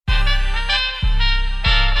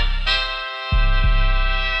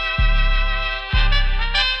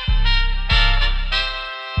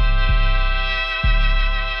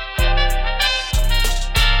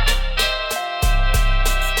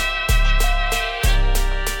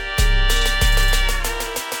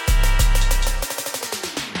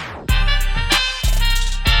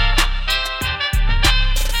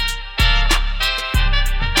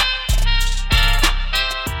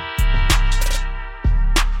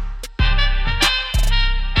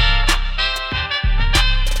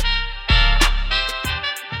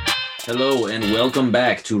Hello and welcome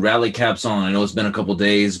back to Rally Caps On. I know it's been a couple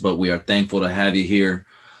days, but we are thankful to have you here.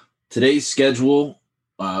 Today's schedule,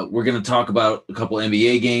 we're going to talk about a couple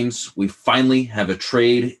NBA games. We finally have a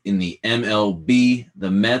trade in the MLB.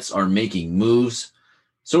 The Mets are making moves.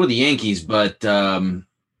 So are the Yankees, but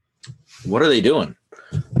what are they doing?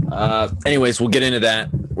 Anyways, we'll get into that.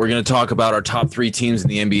 We're going to talk about our top three teams in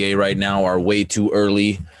the NBA right now are way too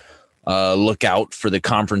early. Look out for the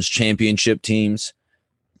conference championship teams.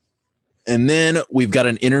 And then we've got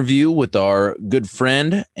an interview with our good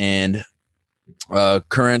friend and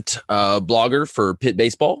current blogger for Pitt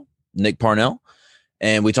Baseball, Nick Parnell.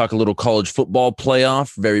 And we talk a little college football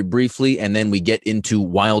playoff very briefly. And then we get into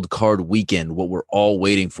wild card weekend, what we're all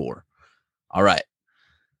waiting for. All right.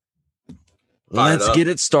 Let's get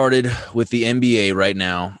it started with the NBA right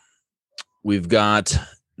now. We've got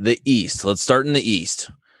the East. Let's start in the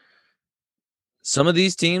East. Some of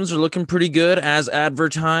these teams are looking pretty good as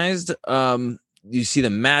advertised. You see the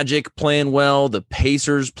Magic playing well, the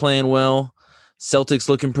Pacers playing well, Celtics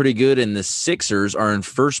looking pretty good, and the Sixers are in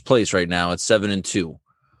first place right now at 7-2.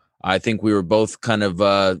 I think we were both kind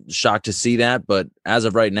of shocked to see that, but as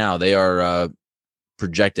of right now, they are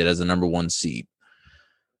projected as the number one seed.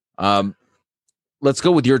 Let's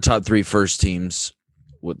go with your top three first teams.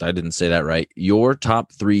 I didn't say that right. Your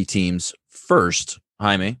top three teams first,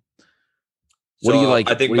 Jaime. What do you like?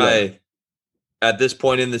 I think at this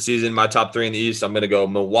point in the season, my top three in the East, I'm going to go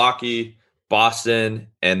Milwaukee, Boston,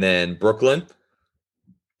 and then Brooklyn.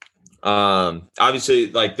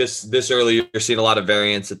 Obviously, like this early, you're seeing a lot of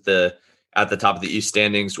variance at the top of the East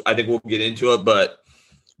standings. I think we'll get into it, but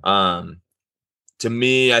to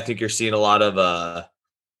me, I think you're seeing a lot of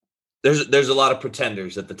there's a lot of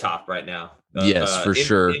pretenders at the top right now. Yes, for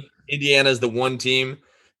sure. Indiana is the one team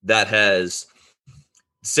that has.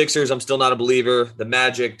 Sixers, I'm still not a believer. The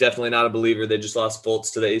Magic, definitely not a believer. They just lost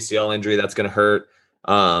Fultz to the ACL injury. That's going to hurt.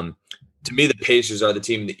 To me, the Pacers are the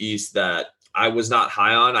team in the East that I was not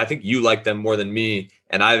high on. I think you like them more than me,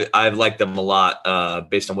 and I've liked them a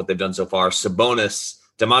lot based on what they've done so far. Domantas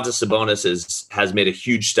Sabonis has made a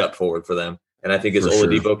huge step forward for them, and I think as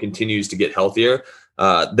Oladipo continues to get healthier,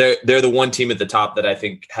 they're the one team at the top that I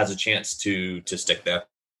think has a chance to stick there.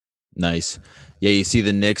 Nice. Yeah, you see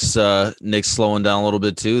the Knicks slowing down a little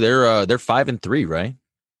bit too. They're 5-3, right?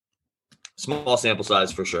 Small sample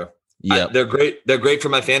size for sure. Yeah, they're great. They're great for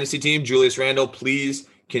my fantasy team. Julius Randle, please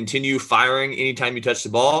continue firing anytime you touch the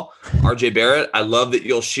ball. RJ Barrett, I love that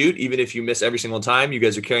you'll shoot even if you miss every single time. You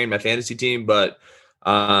guys are carrying my fantasy team, but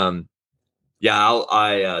there's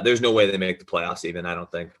no way they make the playoffs even, I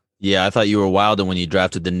don't think. Yeah, I thought you were wilding when you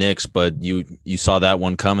drafted the Knicks, but you saw that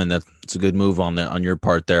one coming. That's a good move on your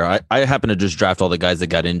part there. I happen to just draft all the guys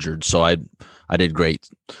that got injured, so I did great.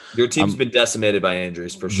 Your team's been decimated by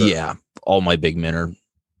injuries for sure. Yeah, all my big men are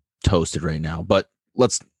toasted right now. But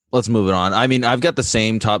let's move it on. I mean, I've got the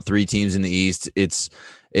same top three teams in the East. It's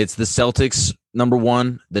the Celtics number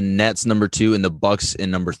one, the Nets number two, and the Bucks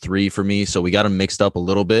in number three for me. So we got them mixed up a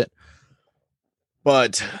little bit,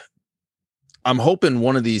 but I'm hoping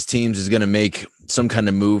one of these teams is going to make some kind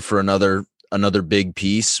of move for another big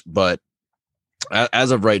piece. But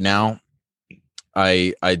as of right now,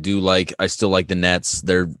 I still like the Nets.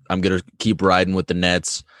 I'm going to keep riding with the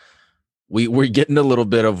Nets. We're getting a little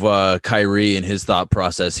bit of Kyrie and his thought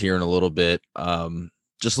process here in a little bit.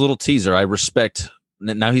 Just a little teaser. I respect.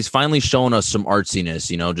 Now he's finally showing us some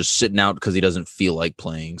artsiness, just sitting out because he doesn't feel like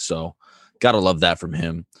playing. So got to love that from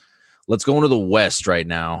him. Let's go into the West right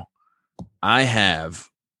now. I have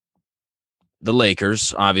the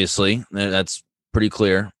Lakers, obviously. That's pretty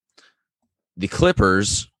clear. The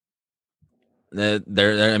Clippers,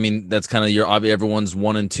 that's kind of everyone's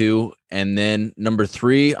 1 and 2. And then number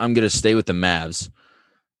 3, I'm going to stay with the Mavs.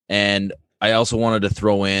 And I also wanted to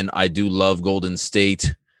throw in, I do love Golden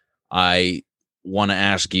State. I want to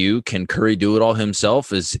ask you, can Curry do it all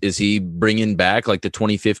himself? Is he bringing back like the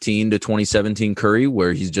 2015 to 2017 Curry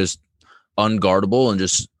where he's just unguardable and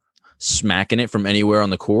just smacking it from anywhere on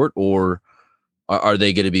the court, or are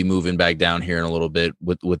they going to be moving back down here in a little bit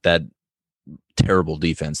with that terrible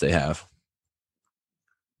defense they have?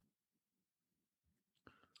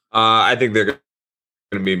 I think they're going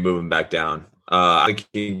to be moving back down. I think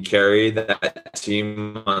he can carry that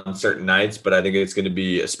team on certain nights, but I think it's going to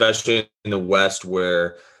be, especially in the West,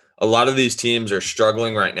 where a lot of these teams are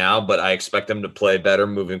struggling right now, but I expect them to play better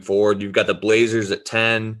moving forward. You've got the Blazers at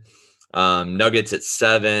 10, Nuggets at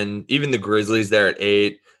 7, even the Grizzlies there at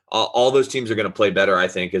 8. All those teams are going to play better, I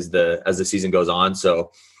think, as the season goes on.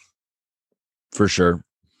 So, for sure.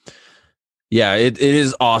 Yeah, it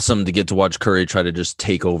is awesome to get to watch Curry try to just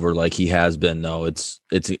take over like he has been, though. It's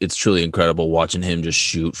truly incredible watching him just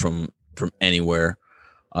shoot from from anywhere.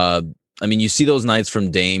 I mean, you see those nights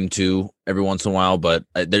from Dame too every once in a while, but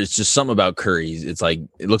there's just something about Curry. It's like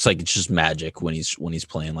it looks like it's just magic when he's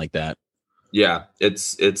playing like that. Yeah,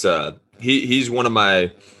 he's one of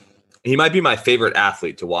my he might be my favorite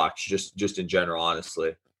athlete to watch just in general,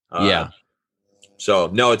 honestly. Yeah.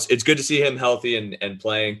 So no, it's good to see him healthy and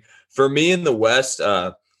playing. For me in the West,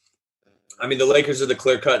 I mean the Lakers are the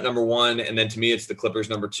clear cut number one, and then to me it's the Clippers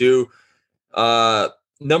number two.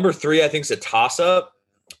 Number three, I think is a toss up.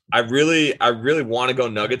 I really want to go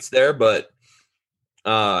Nuggets there, but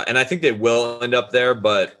and I think they will end up there,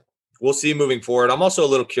 but we'll see moving forward. I'm also a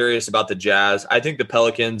little curious about the Jazz. I think the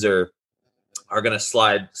Pelicans are going to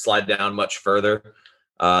slide down much further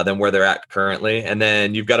than where they're at currently. And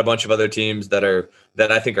then you've got a bunch of other teams that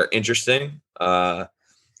I think are interesting.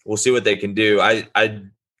 We'll see what they can do. I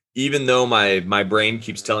even though my brain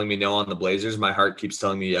keeps telling me no on the Blazers, my heart keeps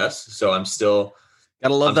telling me yes. So I'm still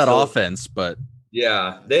gotta love that offense, but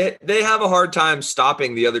yeah, they have a hard time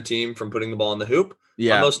stopping the other team from putting the ball in the hoop.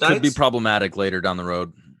 Yeah, on most nights. Could be problematic later down the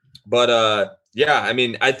road. But yeah, I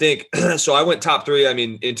mean, I think so. I went top three. I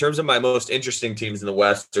mean, in terms of my most interesting teams in the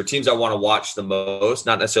West or teams I want to watch the most,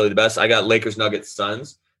 not necessarily the best. I got Lakers, Nuggets,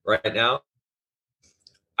 Suns right now.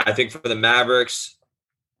 I think for the Mavericks,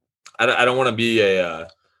 I don't want to be a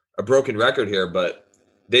broken record here, but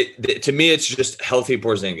they to me it's just healthy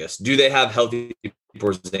Porzingis. Do they have healthy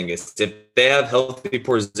Porzingis? If they have healthy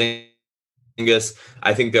Porzingis,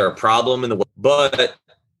 I think they're a problem in the West. But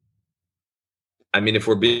I mean, if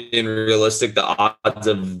we're being realistic, the odds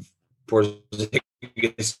of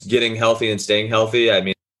Porzingis getting healthy and staying healthy, I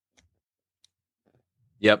mean.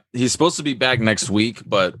 Yep. He's supposed to be back next week,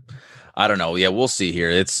 but I don't know. Yeah, we'll see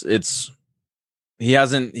here. He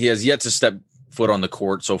has yet to step foot on the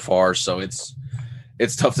court so far. So it's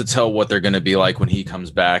tough to tell what they're going to be like when he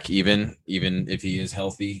comes back, even if he is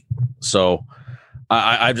healthy. So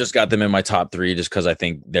I've just got them in my top three just because I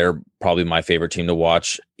think they're probably my favorite team to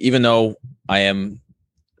watch, even though I am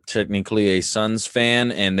technically a Suns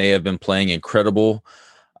fan and they have been playing incredible.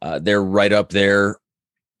 They're right up there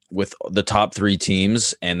with the top three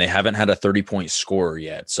teams and they haven't had a 30-point scorer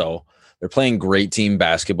yet. So they're playing great team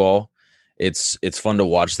basketball. It's fun to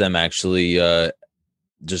watch them actually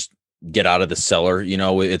just get out of the cellar. You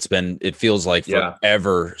know, it feels like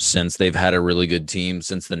forever since they've had a really good team,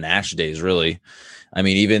 since the Nash days, really. I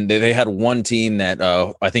mean, even they had one team that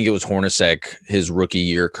I think it was Hornacek, his rookie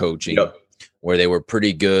year coaching, where they were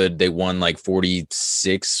pretty good. They won like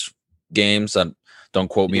 46 games. Don't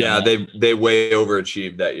quote me. Yeah, they way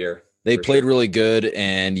overachieved that year. They played really good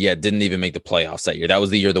and didn't even make the playoffs that year. That was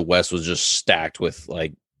the year the West was just stacked with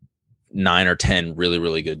like 9 or 10 really,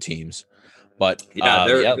 really good teams. But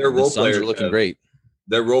their role players are looking great.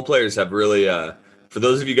 Their role players have really, for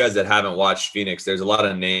those of you guys that haven't watched Phoenix, there's a lot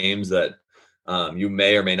of names that you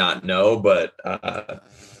may or may not know, but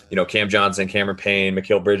Cam Johnson, Cameron Payne,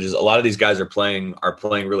 Mikal Bridges, a lot of these guys are playing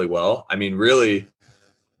really well. I mean, really,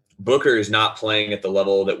 Booker is not playing at the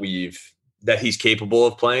level that he's capable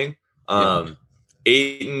of playing.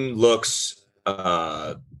 Ayton looks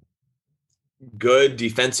good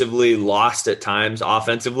defensively, lost at times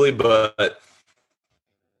offensively, but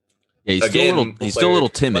he's still a little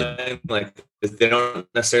timid. Like they don't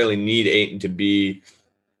necessarily need Ayton to be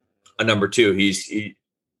a number two.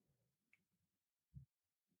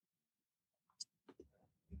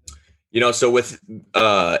 So with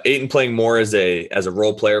Ayton playing more as a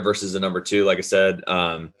role player versus a number two, like I said,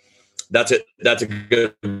 that's a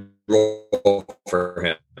good role for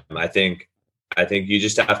him. I think you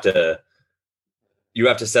just have to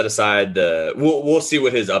set aside we'll see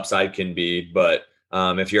what his upside can be, but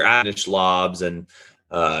if you're adding lobs and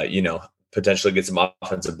potentially get some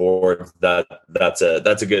offensive boards, that's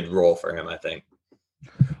a good role for him, I think.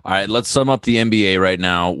 All right, let's sum up the NBA right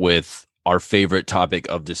now with our favorite topic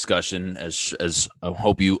of discussion. As I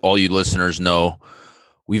hope all you listeners know,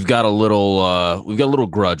 we've got a little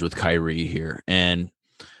grudge with Kyrie here, and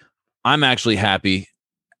I'm actually happy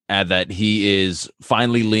that he is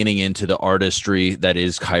finally leaning into the artistry that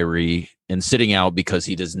is Kyrie and sitting out because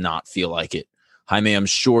he does not feel like it. Jaime, I'm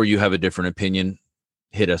sure you have a different opinion.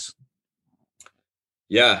 Hit us.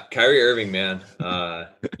 Yeah, Kyrie Irving, man.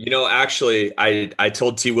 Actually, I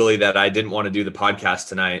told T. Willie that I didn't want to do the podcast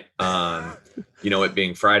tonight. It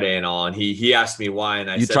being Friday and all, and he asked me why,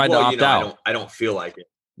 and I said, tried to opt out. I don't feel like it.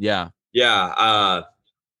 Yeah.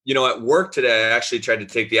 At work today, I actually tried to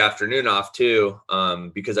take the afternoon off too,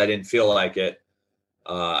 because I didn't feel like it.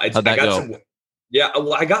 How'd that go?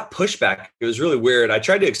 I got pushback. It was really weird. I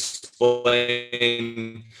tried to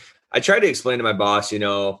explain to my boss,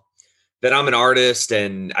 that I'm an artist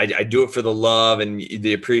and I do it for the love and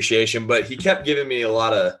the appreciation, but he kept giving me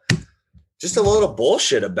just a little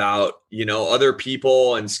bullshit about, other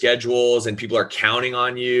people and schedules, and people are counting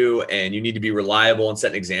on you and you need to be reliable and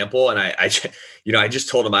set an example. And I just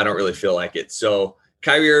told him I don't really feel like it. So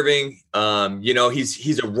Kyrie Irving,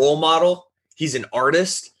 he's a role model. He's an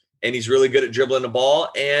artist and he's really good at dribbling the ball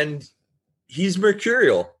and he's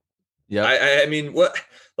mercurial. Yeah. I mean, what,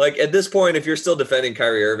 like at this point, if you're still defending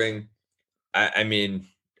Kyrie Irving, I mean,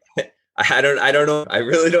 I don't know. I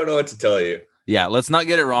really don't know what to tell you. Yeah, let's not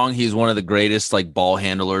get it wrong. He's one of the greatest like ball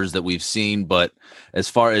handlers that we've seen. But as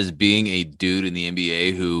far as being a dude in the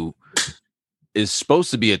NBA who is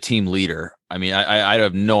supposed to be a team leader, I mean, I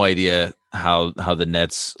have no idea how the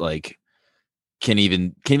Nets like can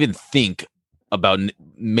even think about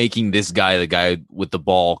making this guy the guy with the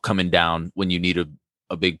ball coming down when you need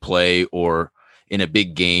a big play or in a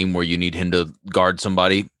big game where you need him to guard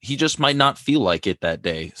somebody. He just might not feel like it that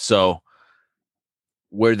day. So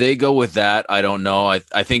where they go with that, I don't know.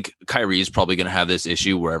 I think Kyrie is probably going to have this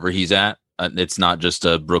issue wherever he's at. It's not just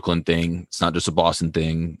a Brooklyn thing. It's not just a Boston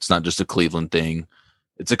thing. It's not just a Cleveland thing.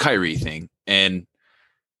 It's a Kyrie thing. And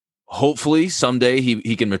hopefully someday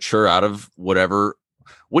he can mature out of whatever.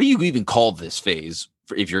 What do you even call this phase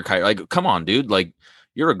if you're Kyrie? Like, come on, dude. Like,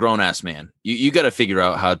 you're a grown ass man. You got to figure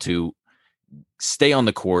out how to stay on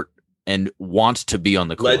the court and want to be on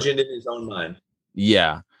the court. Legend in his own mind.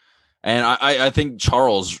 Yeah. And I think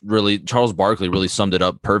Charles Barkley really summed it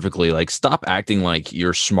up perfectly. Like, stop acting like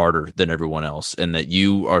you're smarter than everyone else and that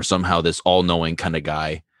you are somehow this all-knowing kind of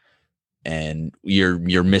guy and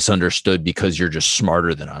you're misunderstood because you're just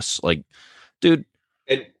smarter than us. Like, dude.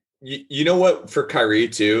 And you know what, for Kyrie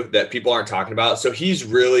too, that people aren't talking about. So he's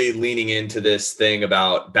really leaning into this thing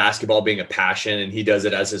about basketball being a passion and he does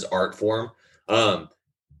it as his art form.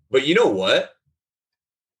 But you know what?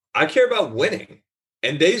 I care about winning.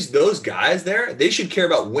 And those guys there, they should care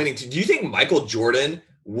about winning. Do you think Michael Jordan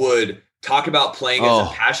would talk about playing as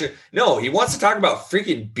a passion? No, he wants to talk about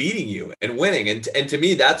freaking beating you and winning. And to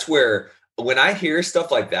me, that's where, when I hear stuff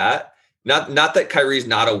like that, not that Kyrie's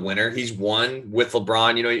not a winner. He's won with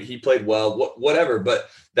LeBron. He played well, whatever. But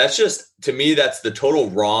that's just, to me, that's the total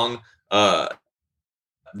wrong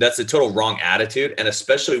attitude. And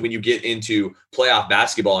especially when you get into playoff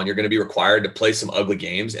basketball and you're going to be required to play some ugly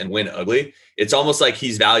games and win ugly, it's almost like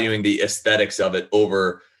he's valuing the aesthetics of it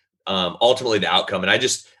over ultimately the outcome. And I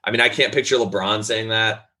can't picture LeBron saying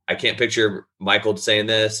that. I can't picture Michael saying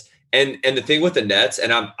this. And the thing with the Nets,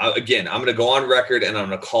 and I'm going to go on record and I'm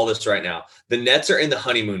going to call this right now. The Nets are in the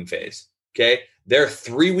honeymoon phase. Okay. They're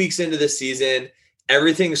 3 weeks into the season.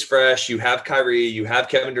 Everything's fresh. You have Kyrie, you have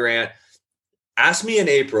Kevin Durant. Ask me in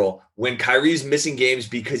April when Kyrie's missing games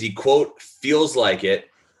because he, quote, feels like it,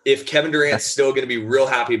 if Kevin Durant's still going to be real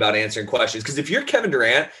happy about answering questions. Because if you're Kevin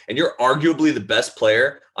Durant and you're arguably the best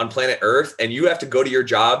player on planet Earth and you have to go to your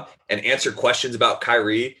job and answer questions about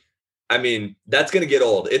Kyrie, I mean, that's going to get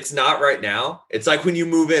old. It's not right now. It's like when you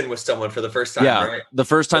move in with someone for the first time. Yeah, right? The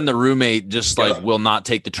first time the roommate just will not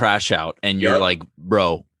take the trash out. And you're like,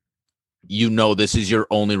 bro, this is your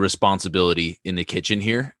only responsibility in the kitchen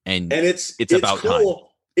here. And it's about cool. time.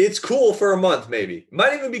 It's cool for a month, maybe.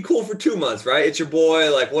 Might even be cool for 2 months, right? It's your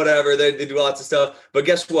boy, like whatever. They do lots of stuff. But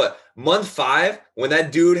guess what? Month 5, when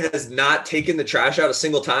that dude has not taken the trash out a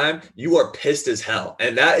single time, you are pissed as hell.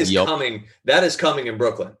 And that is coming. That is coming in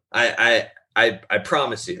Brooklyn. I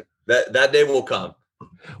promise you that day will come.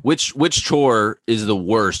 Which chore is the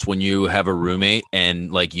worst when you have a roommate and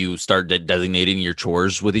like you start designating your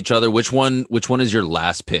chores with each other? Which one is your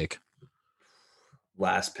last pick?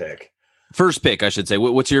 First pick, I should say.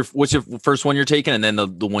 What's your first one you're taking, and then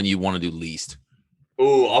the one you want to do least?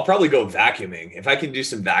 Oh, I'll probably go vacuuming. If I can do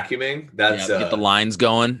some vacuuming, that's get the lines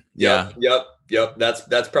going. Yep.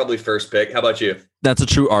 That's probably first pick. How about you? That's a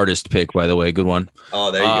true artist pick, by the way. Good one.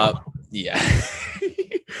 Oh, there you go. Yeah.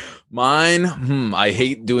 Mine, I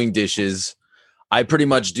hate doing dishes. I pretty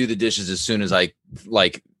much do the dishes as soon as I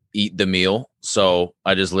eat the meal. So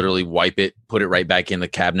I just literally wipe it, put it right back in the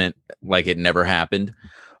cabinet like it never happened.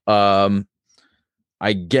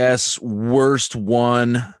 I guess worst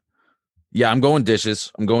one. Yeah, I'm going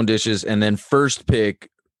dishes. And then first pick,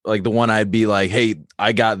 like the one I'd be like, hey,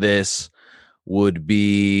 I got this, would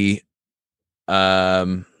be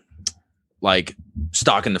like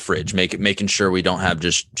stocking the fridge, making sure we don't have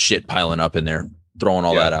just shit piling up in there, throwing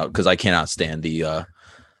all that out, because I cannot stand the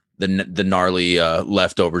gnarly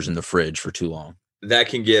leftovers in the fridge for too long. That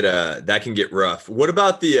can get rough. What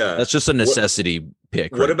about the that's just a necessity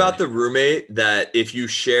pick. What about the roommate that if you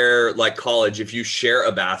share, like college, if you share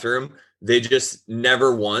a bathroom, they just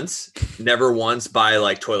never once buy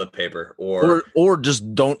like toilet paper or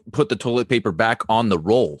just don't put the toilet paper back on the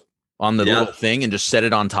roll, on the little thing, and just set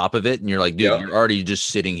it on top of it. And you're like, dude, you're already just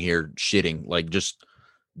sitting here shitting. Like, just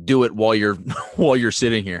do it while you're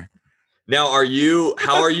sitting here. Now,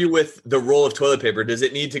 how are you with the roll of toilet paper? Does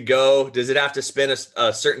it need to go? Does it have to spin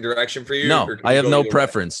a certain direction for you? No, I have no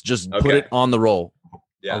preference. Just put it on the roll.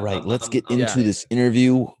 Yeah. All right, let's get into this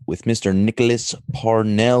interview with Mr. Nicholas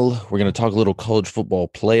Parnell. We're going to talk a little college football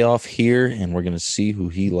playoff here, and we're going to see who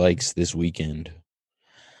he likes this weekend.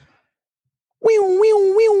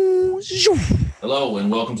 Hello,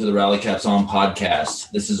 and welcome to the Rally Caps On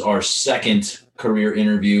podcast. This is our second career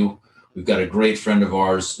interview. We've got a great friend of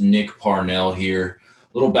ours, Nick Parnell, here.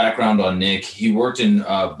 A little background on Nick. He worked in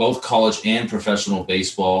both college and professional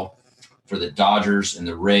baseball for the Dodgers and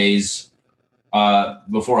the Rays.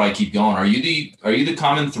 Before I keep going, are you the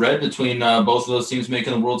common thread between both of those teams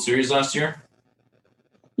making the World Series last year?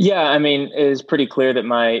 Yeah, I mean, it is pretty clear that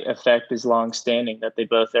my effect is long-standing, that they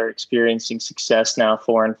both are experiencing success now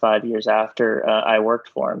 4 and 5 years after I worked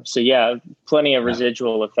for them. So yeah, plenty of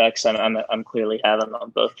residual effects I'm clearly having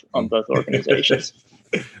on both organizations.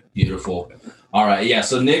 Beautiful. All right, yeah.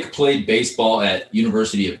 So Nick played baseball at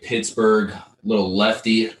University of Pittsburgh, little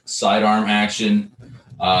lefty sidearm action.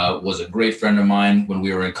 Was a great friend of mine when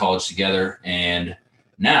we were in college together, and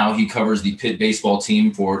now he covers the Pitt baseball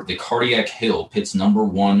team for the Cardiac Hill, Pitt's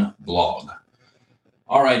 #1 blog.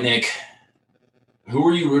 All right, Nick, who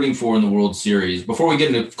were you rooting for in the World Series? Before we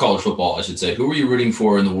get into college football, I should say, who were you rooting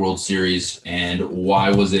for in the World Series, and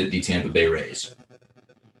why was it the Tampa Bay Rays?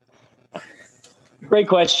 Great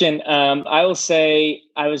question. I will say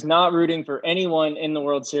I was not rooting for anyone in the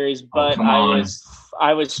World Series, but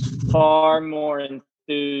I was far more enthused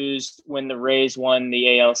when the Rays won the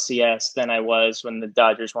ALCS than I was when the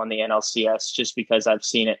Dodgers won the NLCS, just because I've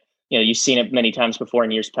seen it. You know, you've seen it many times before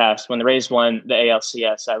in years past. When the Rays won the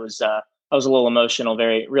ALCS, I was a little emotional,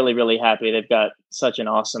 really happy. They've got such an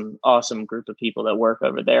awesome group of people that work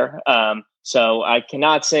over there. So I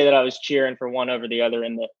cannot say that I was cheering for one over the other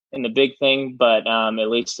in the big thing, but at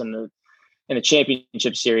least in the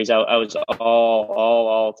championship series, I was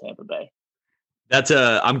all Tampa Bay.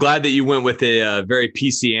 I'm glad that you went with a very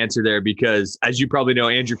PC answer there, because as you probably know,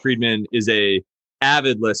 Andrew Friedman is a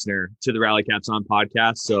avid listener to the Rally Caps On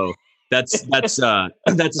podcast. So that's a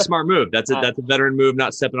smart move. That's a veteran move,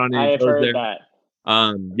 not stepping on any toes there. That.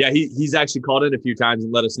 He's actually called in a few times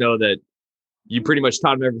and let us know that you pretty much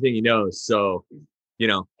taught him everything he knows. So, you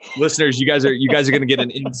know, listeners, you guys are going to get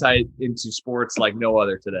an insight into sports like no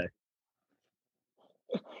other today.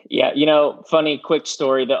 Yeah, you know, funny quick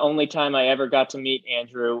story. The only time I ever got to meet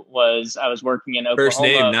Andrew was I was working in Oklahoma First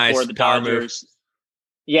name, nice. For the Power Dodgers.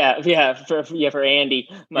 Move. For Andy,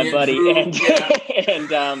 my buddy, and he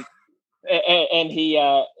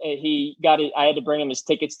got it. I had to bring him his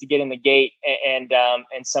tickets to get in the gate, and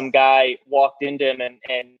some guy walked into him, and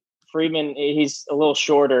Friedman, he's a little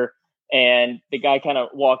shorter. And the guy kind of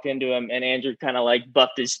walked into him, and Andrew kind of like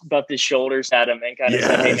buffed his shoulders at him and kind of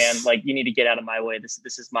said, "Hey man, like you need to get out of my way. This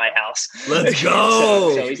is my house. Let's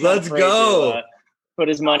go. So let's go. Put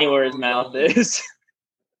his money where his mouth is."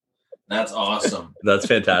 That's awesome. That's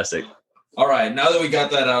fantastic. All right, now that we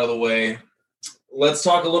got that out of the way, let's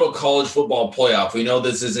talk a little college football playoff. We know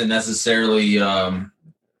this isn't necessarily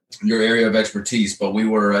your area of expertise, but we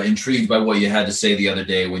were intrigued by what you had to say the other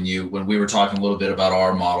day when we were talking a little bit about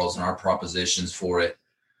our models and our propositions for it.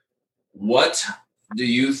 What do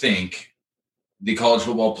you think the college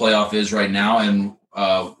football playoff is right now, and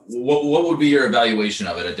what would be your evaluation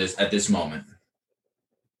of it at this moment?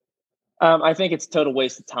 I think it's a total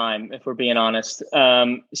waste of time, if we're being honest.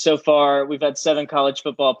 So far, we've had 7 college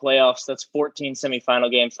football playoffs. That's 14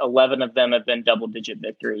 semifinal games. 11 of them have been double-digit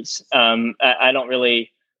victories. I don't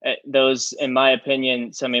really those, in my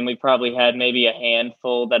opinion. So, I mean, we probably had maybe a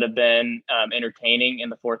handful that have been entertaining in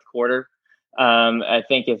the fourth quarter. I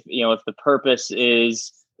think if the purpose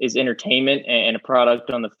is entertainment and a product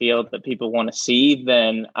on the field that people want to see,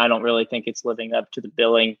 then I don't really think it's living up to the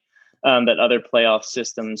billing that other playoff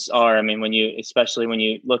systems are. I mean, especially when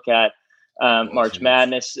you look at March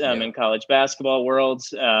Madness in college basketball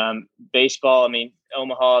worlds, baseball. I mean,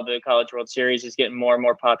 Omaha, the College World Series is getting more and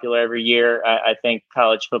more popular every year. I think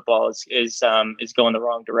college football is going the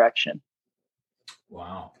wrong direction.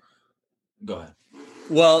 Wow. Go ahead.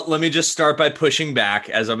 Well, let me just start by pushing back,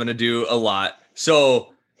 as I'm going to do a lot.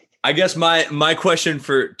 So I guess my question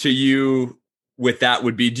to you with that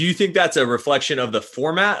would be, do you think that's a reflection of the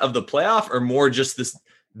format of the playoff, or more just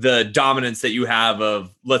the dominance that you have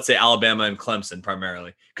of, let's say, Alabama and Clemson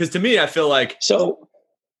primarily? Because to me, I feel like so.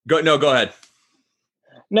 Go ahead.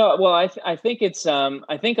 No, well, I think it's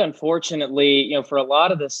I think unfortunately, for a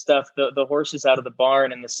lot of this stuff, the horse is out of the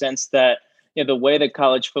barn in the sense that the way that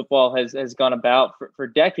college football has gone about for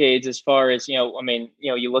decades, as far as I mean,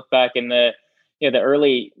 you look back in the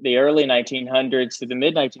early 1900s to the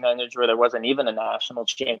mid 1900s, where there wasn't even a national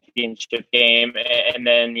championship game, and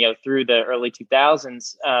then through the early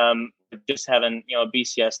 2000s, just having a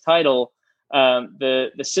BCS title,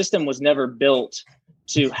 the system was never built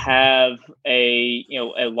to have a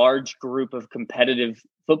large group of competitive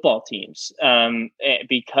football teams,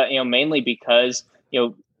 because mainly because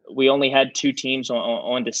we only had two teams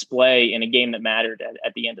on display in a game that mattered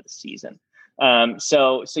at the end of the season.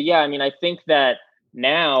 So yeah, I mean, I think that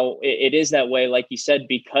now it is that way, like you said,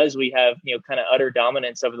 because we have kind of utter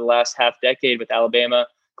dominance over the last half decade with Alabama,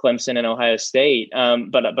 Clemson, and Ohio State.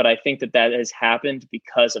 But I think that has happened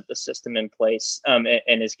because of the system in place, and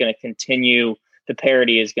is going to continue. The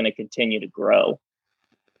parity is going to continue to grow.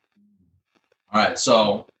 All right,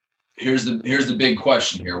 so here's the big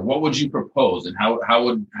question here. What would you propose, and how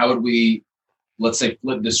would we, let's say,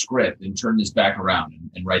 flip the script and turn this back around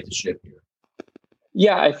and right the ship here?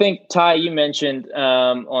 Yeah, I think, Ty, you mentioned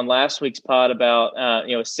on last week's pod about a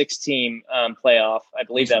 6-team playoff. I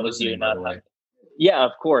believe that was you. Yeah,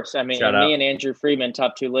 of course. I mean, me and Andrew Friedman,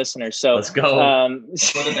 top 2 listeners. So let's go.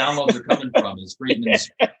 That's where the downloads are coming from, is Friedman's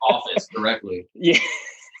office directly. Yeah.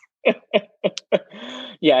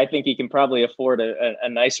 Yeah, I think he can probably afford a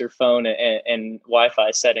nicer phone and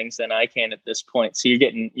Wi-Fi settings than I can at this point. So you're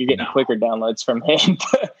getting quicker downloads from him.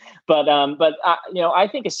 but I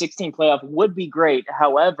think a 16 playoff would be great.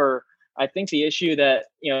 However, I think the issue that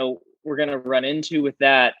we're going to run into with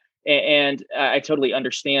that, and I totally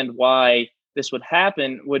understand why this would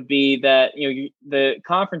happen, would be that the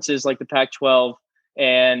conferences like the Pac-12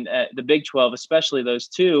 and the Big 12, especially those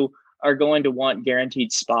two, are going to want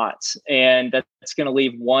guaranteed spots, and that's going to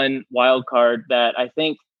leave one wild card that I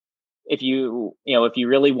think if you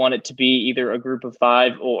really want it to be either a group of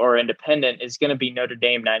 5 or independent, is going to be Notre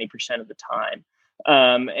Dame 90% of the time.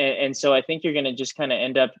 And so I think you're going to just kind of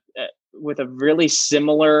end up with a really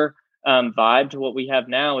similar vibe to what we have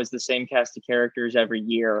now, is the same cast of characters every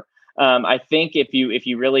year. I think if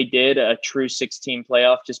you really did a true 16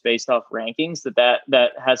 playoff just based off rankings,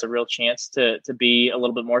 that has a real chance to be a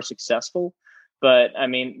little bit more successful. But I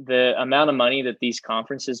mean, the amount of money that these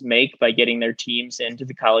conferences make by getting their teams into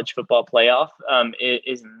the college football playoff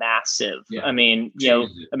is massive. Yeah. I mean,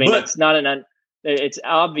 it's not it's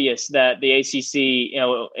obvious that the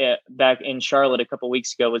ACC, back in Charlotte a couple of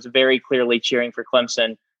weeks ago, was very clearly cheering for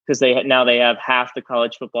Clemson, because they have half the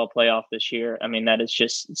college football playoff this year. I mean, that is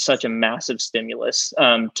just such a massive stimulus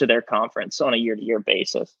to their conference on a year-to-year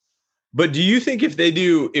basis. But do you think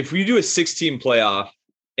if we do a 16 playoff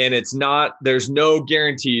and there's no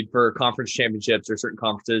guaranteed for conference championships or certain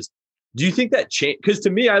conferences, do you think that change? Because to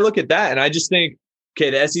me, I look at that and I just think, okay,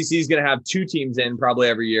 the SEC is going to have 2 teams in probably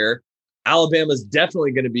every year. Alabama's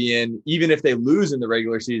definitely going to be in, even if they lose in the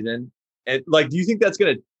regular season. And do you think that's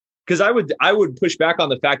going to? Because I would push back on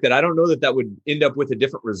the fact that I don't know that would end up with a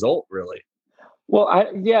different result, really. Well,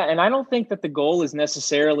 and I don't think that the goal is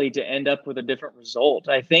necessarily to end up with a different result.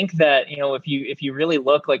 I think that if you really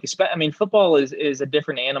look, football is a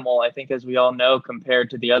different animal, I think, as we all know,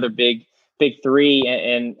 compared to the other big 3,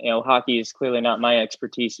 and hockey is clearly not my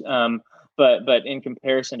expertise. But in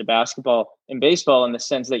comparison to basketball and baseball, in the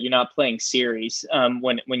sense that you're not playing series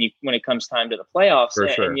when it comes time to the playoffs. For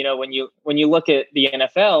sure. And when you look at the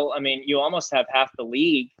NFL, I mean, you almost have half the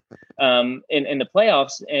league in the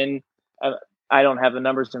playoffs. And I don't have the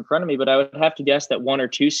numbers in front of me, but I would have to guess that 1 or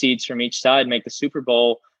 2 seeds from each side make the Super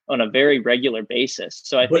Bowl on a very regular basis.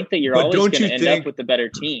 So I think that you're always going to end up with the better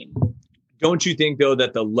team. Don't you think, though,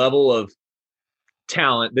 that the level of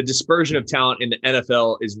talent, the dispersion of talent in the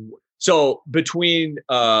NFL is – so between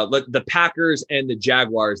the Packers and the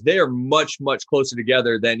Jaguars, they are much, much closer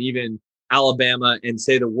together than even Alabama and,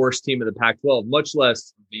 say, the worst team of the Pac-12, much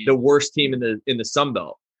less the worst team in the Sun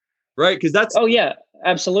Belt, right? Because that's – Oh, yeah,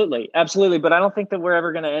 absolutely. Absolutely. But I don't think that we're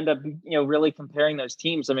ever going to end up, really comparing those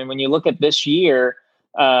teams. I mean, when you look at this year,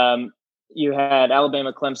 you had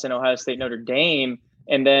Alabama, Clemson, Ohio State, Notre Dame.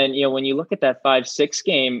 And then, when you look at that 5-6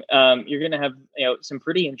 game, you're going to have, some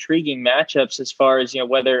pretty intriguing matchups as far as,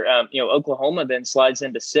 whether, Oklahoma then slides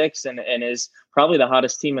into 6 and is probably the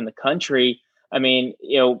hottest team in the country. I mean,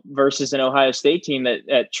 versus an Ohio State team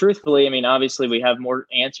that truthfully, I mean, obviously we have more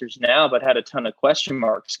answers now, but had a ton of question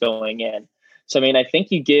marks going in. So, I mean, I think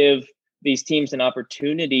you give these teams an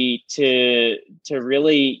opportunity to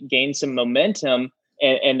really gain some momentum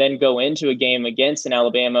and then go into a game against an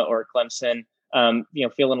Alabama or Clemson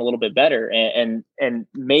feeling a little bit better and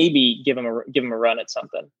maybe give them a run at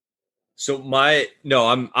something. So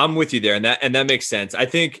I'm with you there, and that makes sense. I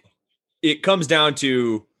think it comes down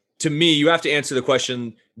to me, you have to answer the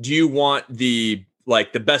question: do you want the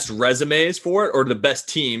best resumes for it or the best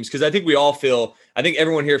teams? Because I think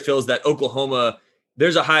everyone here feels that Oklahoma,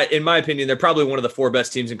 in my opinion, they're probably one of the 4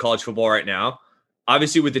 best teams in college football right now.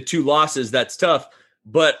 Obviously, with the 2 losses, that's tough.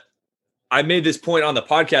 But I made this point on the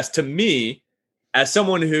podcast. To me, as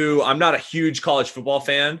someone who I'm not a huge college football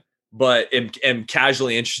fan, but am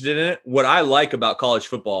casually interested in it, what I like about college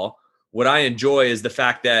football, what I enjoy is the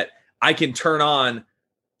fact that I can turn on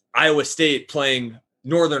Iowa State playing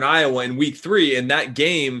Northern Iowa in week 3, and that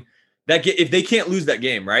game, if they can't lose that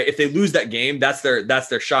game, right? If they lose that game, that's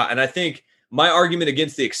their shot. And I think my argument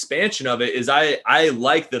against the expansion of it is I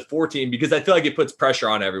like the 4 team because I feel like it puts pressure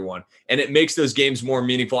on everyone and it makes those games more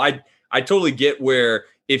meaningful. I totally get where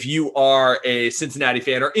if you are a Cincinnati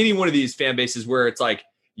fan or any one of these fan bases where it's like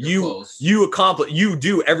you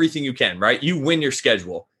do everything you can, right? You win your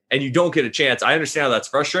schedule and you don't get a chance. I understand how that's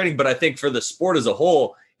frustrating, but I think for the sport as a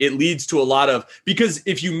whole, it leads to a lot of, because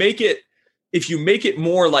if you make it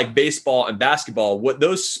more like baseball and basketball, what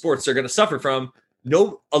those sports are going to suffer from,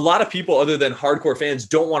 a lot of people other than hardcore fans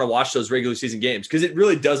don't want to watch those regular season games because it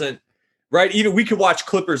really doesn't, right? Even we could watch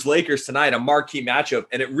Clippers Lakers tonight, a marquee matchup,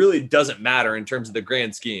 and it really doesn't matter in terms of the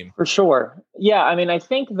grand scheme. For sure. Yeah. I mean, I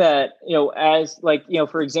think that, as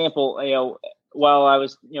for example, while I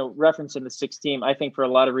was, referencing the 6 team, I think for a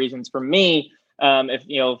lot of reasons for me,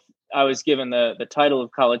 if I was given the title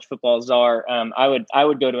of college football czar, I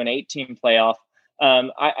would go to an 8-team playoff.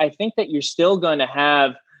 I think that you're still going to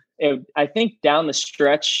have, I think down the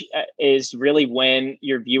stretch is really when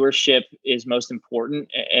your viewership is most important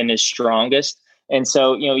and is strongest. And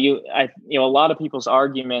so, a lot of people's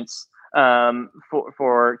arguments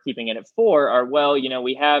for keeping it at 4 are, well,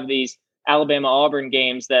 we have these Alabama-Auburn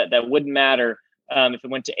games that wouldn't matter if it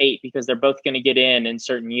went to 8 because they're both going to get in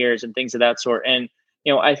certain years and things of that sort. And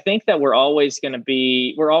I think that we're always going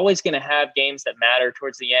to have games that matter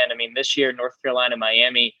towards the end. I mean, this year, North Carolina,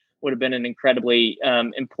 Miami would have been an incredibly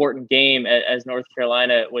important game as North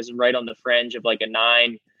Carolina was right on the fringe of like a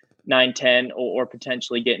 9-10 or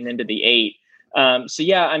potentially getting into the 8. So,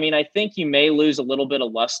 yeah, I mean, I think you may lose a little bit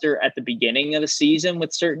of luster at the beginning of the season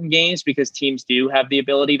with certain games because teams do have the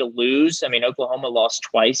ability to lose. I mean, Oklahoma lost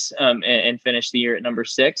twice and finished the year at number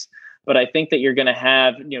 6. But I think that you're going to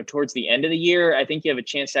have, towards the end of the year, I think you have a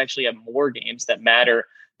chance to actually have more games that matter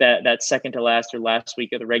that second to last or last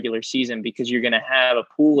week of the regular season because you're going to have a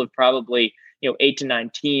pool of probably, 8 to 9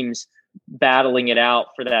 teams battling it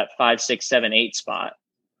out for that 5, 6, 7, 8 spot.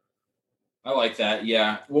 I like that.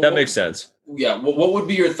 Yeah. That makes sense. Yeah. What would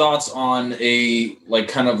be your thoughts on what's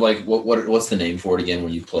the name for it again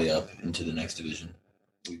when you play up into the next division?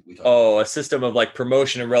 A system of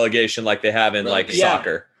promotion and relegation like they have in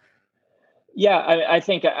soccer. Yeah, I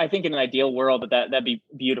think in an ideal world that'd be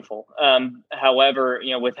beautiful. However,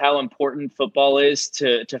 with how important football is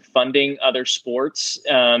to funding other sports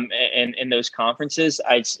and in those conferences,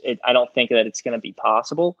 I don't think that it's going to be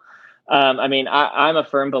possible. I mean, I'm a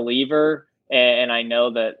firm believer, and I know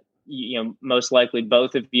that most likely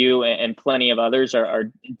both of you and plenty of others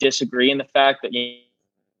are disagree in the fact that the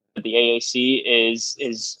AAC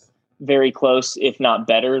is very close, if not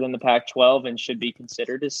better than the Pac-12 and should be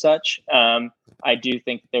considered as such. I do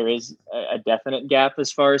think there is a definite gap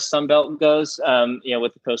as far as Sun Belt goes,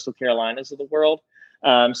 with the Coastal Carolinas of the world.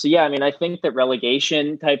 So, yeah, I mean, I think that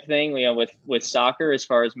relegation type thing, with soccer as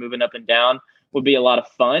far as moving up and down would be a lot of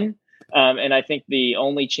fun. And I think the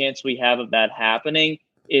only chance we have of that happening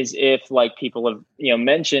is if, like people have,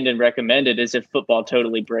 mentioned and recommended, is if football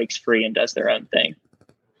totally breaks free and does their own thing.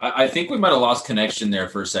 I think we might have lost connection there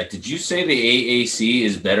for a sec. Did you say the AAC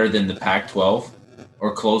is better than the Pac-12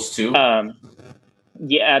 or close to?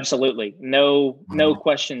 Yeah, absolutely. No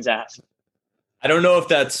questions asked. I don't know if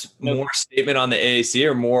that's more statement on the AAC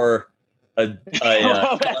or more a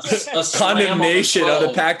condemnation of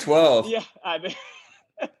the Pac-12. Yeah, I mean,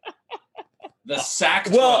 the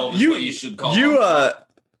SAC-12 well, is what you should call it.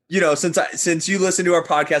 Since you listen to our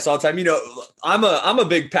podcast all the time, I'm a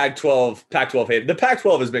big Pac-12 hater. The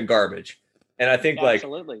Pac-12 has been garbage, and I think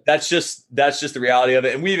absolutely. that's just the reality of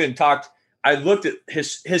it. And we even talked. I looked at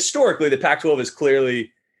historically, the Pac-12 is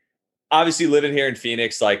clearly, obviously, living here in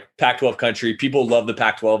Phoenix, like Pac-12 country. People love the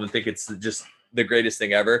Pac-12 and think it's just the greatest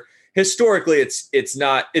thing ever. Historically, it's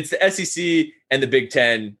not. It's the SEC and the Big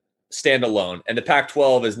Ten stand alone, and the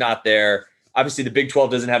Pac-12 is not there. Obviously, the Big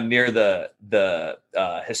 12 doesn't have near the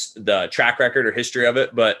track record or history of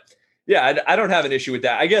it, but yeah, I don't have an issue with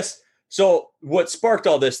that. I guess. So what sparked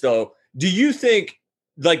all this though? Do you think,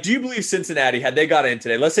 do you believe Cincinnati, had they got in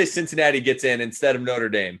today, let's say Cincinnati gets in instead of Notre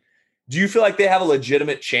Dame, do you feel like they have a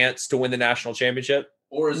legitimate chance to win the national championship?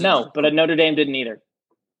 Or is but Notre Dame didn't either.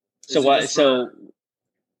 So what? Sorry.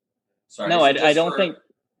 No, I don't think.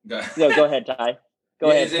 Go ahead, Ty. Go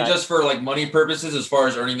ahead. Is it just for like money purposes, as far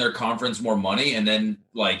as earning their conference more money, and then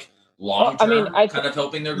like long term, kind of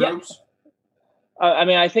helping their groups?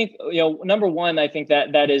 I think, number one, I think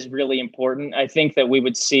that is really important. I think that we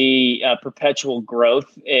would see perpetual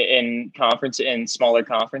growth in smaller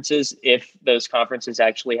conferences if those conferences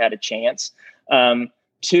actually had a chance.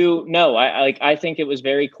 Two, no, I think it was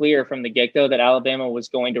very clear from the get-go that Alabama was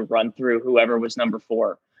going to run through whoever was number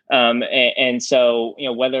 4. And so,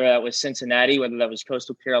 whether that was Cincinnati, whether that was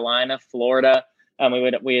Coastal Carolina, Florida,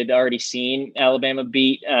 we had already seen Alabama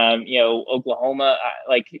beat, Oklahoma.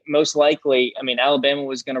 Most likely, Alabama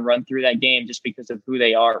was going to run through that game just because of who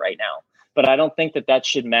they are right now. But I don't think that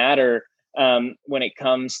should matter when it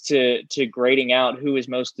comes to grading out who is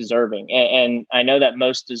most deserving. And I know that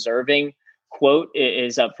most deserving quote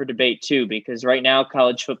is up for debate too, because right now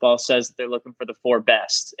college football says that they're looking for the 4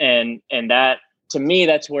 best, and that, to me,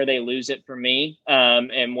 that's where they lose it for me,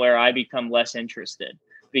 and where I become less interested,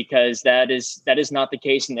 because that is not the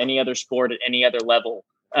case in any other sport at any other level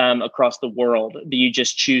across the world. You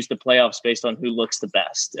just choose the playoffs based on who looks the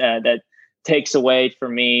best. That takes away for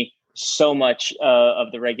me so much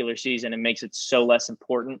of the regular season and makes it so less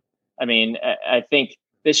important. I think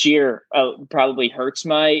this year probably hurts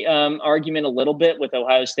my argument a little bit with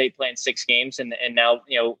Ohio State playing 6 games and now,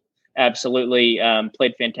 absolutely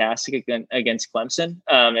played fantastic against Clemson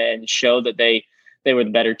and showed that they were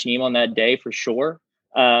the better team on that day for sure.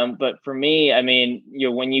 But for me,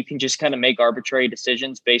 when you can just kind of make arbitrary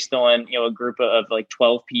decisions based on, a group of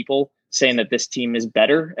 12 people saying that this team is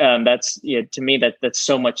better, to me, that's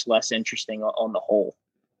so much less interesting on the whole.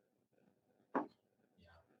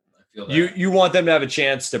 You want them to have a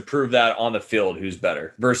chance to prove that on the field who's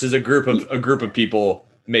better versus a group of people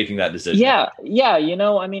making that decision. Yeah.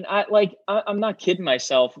 I'm not kidding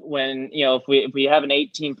myself when, if we have an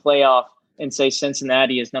 18 playoff and say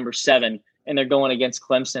Cincinnati is number 7 and they're going against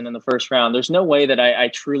Clemson in the first round, there's no way that I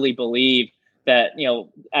truly believe that,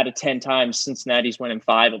 out of 10 times Cincinnati's winning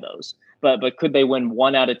 5 of those. But could they win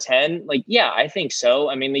 1 out of 10? Yeah, I think so.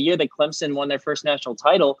 The year that Clemson won their first national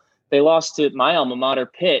title, they lost to my alma mater,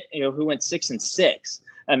 Pitt, who went 6-6.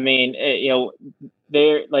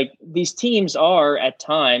 They're these teams are at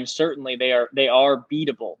times, certainly they are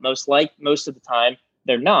beatable. Most of the time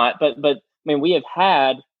they're not. But we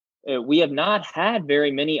have not had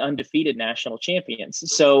very many undefeated national champions.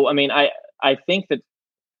 So I think that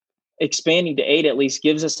expanding to 8 at least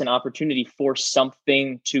gives us an opportunity for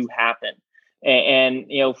something to happen. And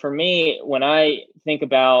for me, when I think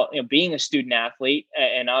about being a student athlete,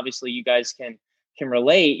 and obviously you guys can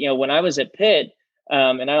relate, when I was at Pitt,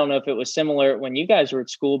 and I don't know if it was similar when you guys were at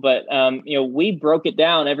school, but we broke it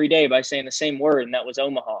down every day by saying the same word, and that was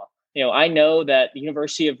Omaha. I know that the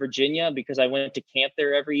University of Virginia, because I went to camp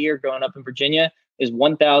there every year growing up in Virginia, is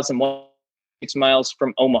 1,106 miles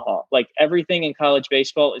from Omaha. Everything in college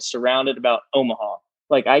baseball is surrounded about Omaha.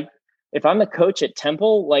 If I'm the coach at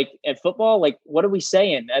Temple, at football, what are we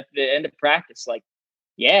saying at the end of practice?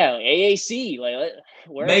 Yeah, AAC,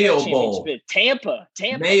 where Mayo Bowl, Tampa,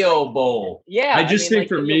 Mayo Bowl. Yeah, I just think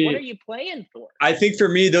for me, what are you playing for? I think for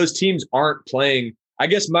me, those teams aren't playing. I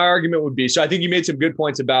guess my argument would be, so I think you made some good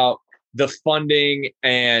points about the funding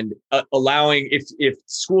and allowing if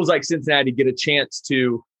schools like Cincinnati get a chance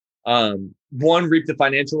to, 1, reap the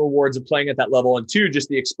financial rewards of playing at that level, and 2, just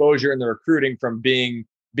the exposure and the recruiting from being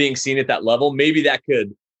seen at that level. Maybe I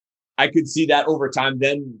could see that over time,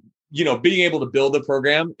 then, being able to build a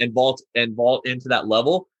program and vault into that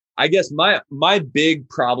level. I guess my big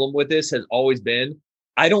problem with this has always been,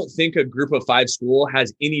 I don't think a group of 5 school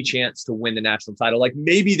has any chance to win the national title.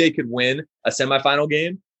 Maybe they could win a semifinal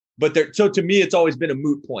game, but so to me, it's always been a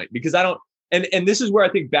moot point, because I don't, and this is where I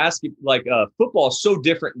think football is so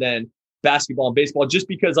different than basketball and baseball, just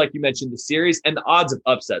because, like you mentioned, the series and the odds of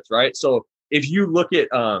upsets, right? So if you look at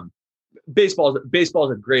baseball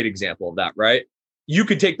is a great example of that, right? You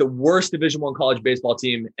could take the worst Division I college baseball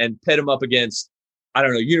team and pit them up against, I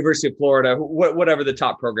don't know, University of Florida, whatever the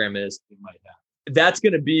top program is. That's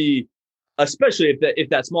going to be, especially if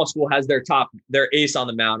that small school has their ace on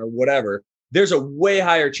the mound or whatever, there's a way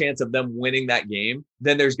higher chance of them winning that game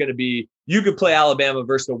than there's going to be. You could play Alabama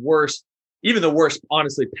versus even the worst,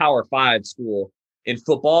 honestly, Power 5 school in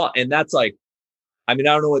football, and that's I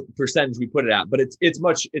don't know what percentage we put it at, but it's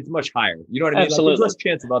much higher. You know what I mean? Absolutely. There's less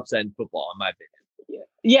chance of upset in football, in my opinion.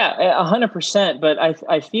 Yeah, 100%. But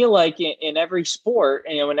I feel like in every sport,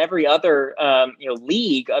 in every other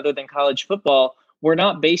league other than college football, we're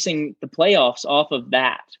not basing the playoffs off of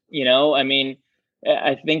that. I mean,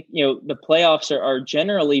 I think the playoffs are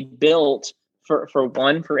generally built for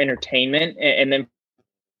entertainment, and then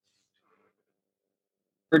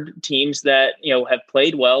for teams that have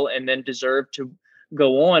played well and then deserve to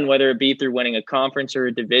go on, whether it be through winning a conference or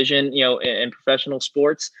a division, in professional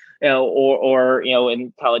sports, or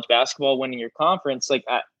in college basketball, winning your conference. Like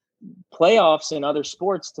playoffs in other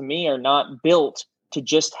sports, to me, are not built to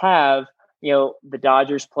just have the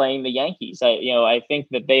Dodgers playing the Yankees. I think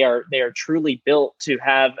that they are truly built to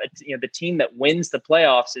have the team that wins the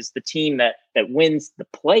playoffs is the team that wins the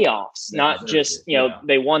playoffs, not just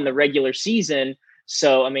they won the regular season.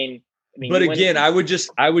 So I mean, but again, I would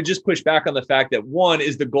just push back on the fact that one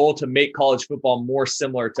is the goal to make college football more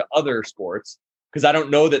similar to other sports, because I don't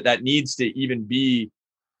know that needs to even be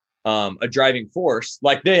a driving force.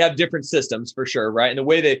 Like, they have different systems for sure, right? And the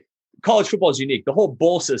way college football is unique. The whole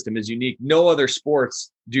bowl system is unique. No other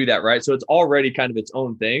sports do that, right? So it's already kind of its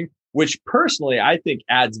own thing, which personally I think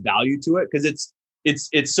adds value to it, because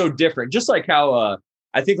it's so different. Just like how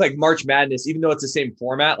I think like March Madness, even though it's the same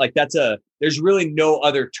format, like there's really no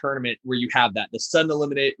other tournament where you have that. The sudden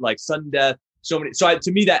eliminate, like sudden death, so many. So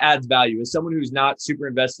to me, that adds value. As someone who's not super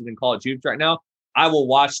invested in college hoops right now, I will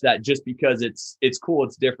watch that just because it's cool.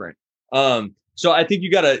 It's different. So I think you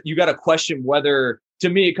gotta question whether, to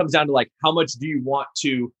me, it comes down to like, how much do you want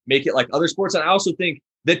to make it like other sports? And I also think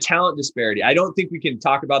the talent disparity, I don't think we can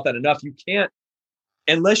talk about that enough. You can't,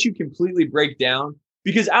 unless you completely break down,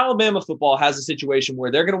 because Alabama football has a situation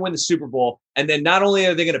where they're going to win the Super Bowl. And then not only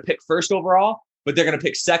are they going to pick first overall, but they're going to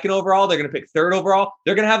pick second overall. They're going to pick third overall.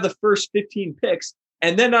 They're going to have the first 15 picks.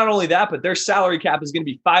 And then not only that, but their salary cap is going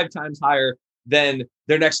to be 5 times higher than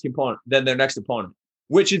their next opponent,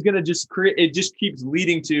 which is going to just create, it just keeps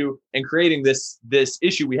leading to and creating this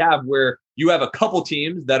issue we have where you have a couple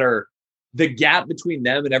teams that are, the gap between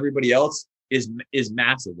them and everybody else is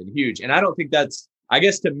massive and huge. And I don't think that's, I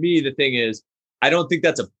guess to me, the thing is, I don't think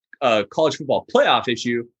that's a college football playoff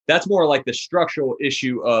issue. That's more like the structural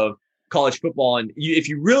issue of college football. And if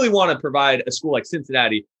you really want to provide a school like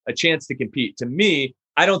Cincinnati a chance to compete, to me,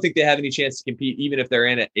 I don't think they have any chance to compete, even if they're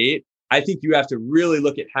in at 8. I think you have to really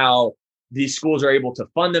look at how these schools are able to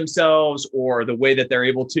fund themselves, or the way that they're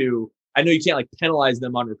able to, I know you can't like penalize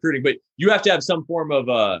them on recruiting, but you have to have some form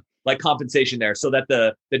of like compensation there, so that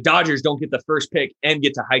the Dodgers don't get the first pick and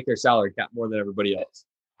get to hike their salary cap more than everybody else.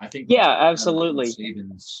 I think absolutely.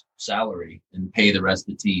 Saban's salary and pay the rest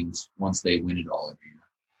of the teams once they win it all every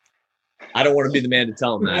year. I don't want to be the man to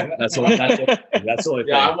tell him that. That's the only thing.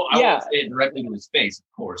 Yeah, I won't say it directly to his face, of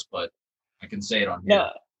course, but I can say it on here. No.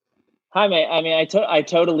 Hi, mate. I mean, I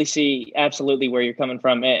totally see absolutely where you're coming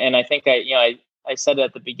from, and I think I said it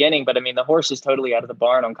at the beginning, but I mean, the horse is totally out of the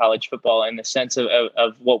barn on college football in the sense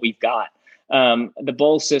of what we've got. The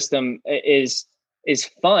bowl system is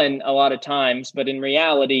fun a lot of times, but in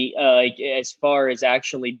reality, like as far as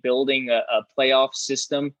actually building a playoff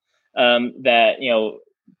system that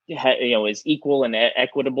is equal and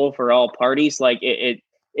equitable for all parties, like it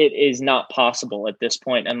is not possible at this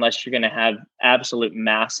point unless you're going to have absolute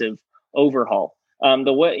massive overhaul.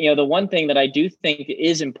 The one thing that I do think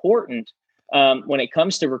is important when it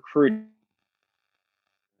comes to recruiting,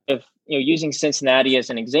 if using Cincinnati as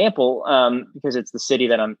an example, because it's the city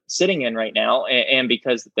that I'm sitting in right now, and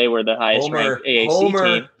because they were the highest ranked AAC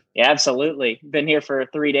team. Yeah, absolutely. Been here for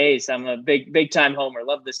 3 days. I'm a big time homer.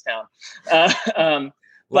 Love this town.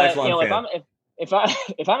 But if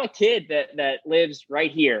I'm a kid that lives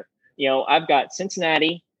right here, I've got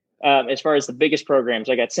Cincinnati. As far as the biggest programs,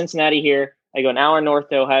 I got Cincinnati here. I go an hour north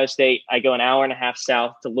to Ohio State. I go an hour and a half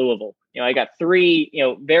south to Louisville. I got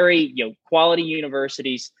 3, very, quality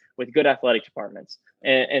universities with good athletic departments.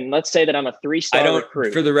 And let's say that I'm a 3-star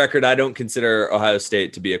recruit. For the record, I don't consider Ohio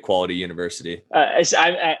State to be a quality university.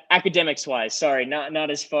 Academics wise, sorry,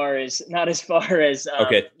 not as far as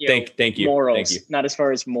okay. Thank you. Morals, thank you. Not as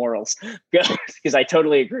far as morals, because I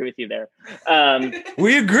totally agree with you there.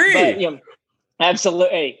 We agree. But,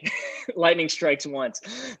 absolutely. Lightning strikes once.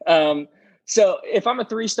 So if I'm a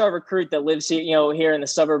 3-star recruit that lives here in the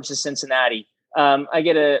suburbs of Cincinnati, I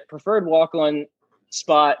get a preferred walk-on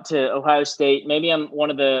spot to Ohio State. Maybe I'm one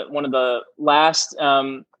of the last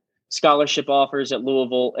scholarship offers at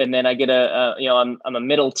Louisville, and then I get I'm a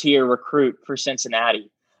middle tier recruit for Cincinnati.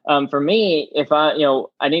 For me, if I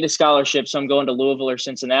need a scholarship, so I'm going to Louisville or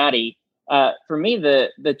Cincinnati. For me,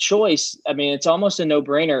 the choice, I mean, it's almost a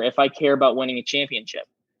no-brainer if I care about winning a championship.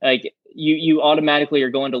 Like you automatically are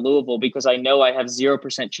going to Louisville because I know I have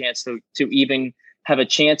 0% chance to even have a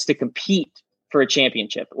chance to compete for a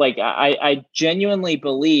championship. Like I genuinely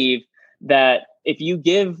believe that if you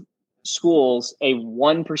give schools a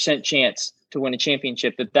 1% chance to win a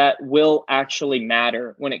championship, that will actually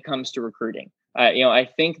matter when it comes to recruiting. I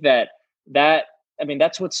think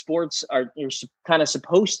that's what sports you're kind of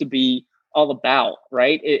supposed to be all about,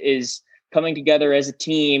 right? It is coming together as a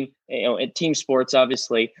team, in team sports,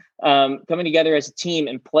 obviously, coming together as a team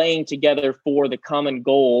and playing together for the common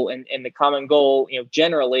goal. And the common goal,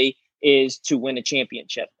 generally is to win a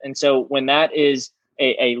championship. And so when that is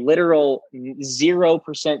a literal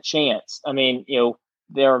 0% chance,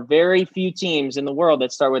 there are very few teams in the world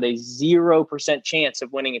that start with a 0% chance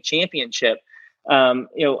of winning a championship.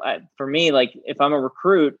 For me, like if I'm a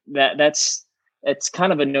recruit, that's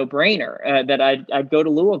kind of a no-brainer that I'd go to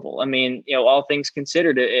Louisville. All things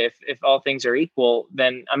considered, if all things are equal,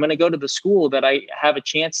 then I'm going to go to the school that I have a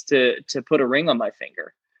chance to put a ring on my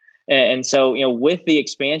finger. And so, with the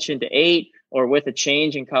expansion to 8 or with a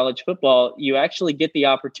change in college football, you actually get the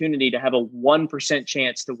opportunity to have a 1%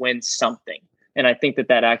 chance to win something. And I think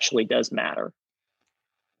that actually does matter.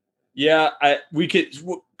 Yeah, we could.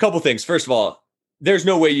 Couple things. First of all, there's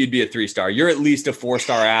no way you'd be a 3-star. You're at least a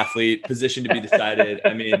 4-star athlete, position to be decided.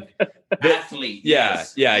 Athlete. Yeah,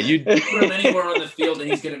 yeah. You put him anywhere on the field, and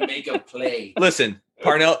he's going to make a play. Listen,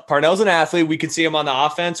 Parnell's an athlete. We could see him on the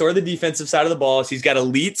offense or the defensive side of the ball. He's got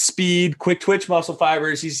elite speed, quick twitch muscle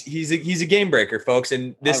fibers. He's a game breaker, folks.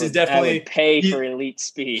 And this is definitely I would pay for elite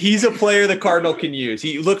speed. He's a player the Cardinal can use.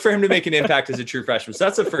 Look for him to make an impact as a true freshman. So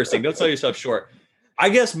that's the first thing. Don't sell yourself short. I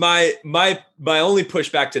guess my only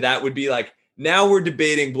pushback to that would be like, now we're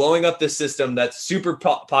debating blowing up this system that's super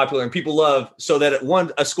popular and people love so that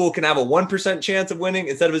a school can have a 1% chance of winning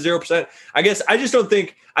instead of a 0%. I guess I just don't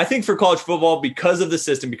think – I think for college football, because of the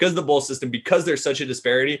system, because of the bowl system, because there's such a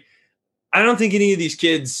disparity, I don't think any of these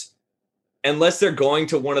kids, unless they're going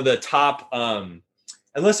to one of the top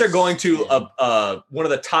unless they're going to one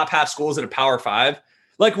of the top half schools at a Power 5,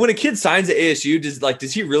 like when a kid signs at ASU,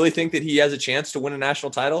 does he really think that he has a chance to win a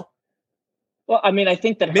national title? Well, I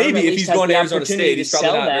think that maybe if he's going to Arizona State, he's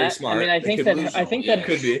probably not very smart. I think that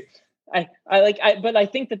could be. But I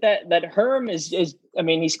think that Herm is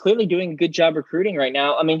he's clearly doing a good job recruiting right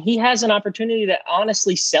now. He has an opportunity to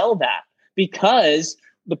honestly sell that because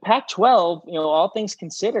the Pac-12, all things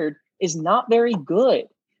considered, is not very good.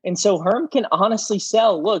 And so Herm can honestly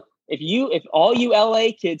sell, look, if all you LA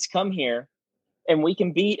kids come here and we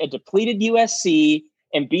can beat a depleted USC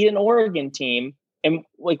and beat an Oregon team, and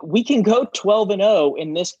like we can go 12-0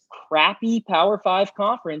 in this crappy Power 5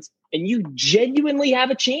 conference, and you genuinely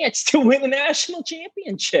have a chance to win a national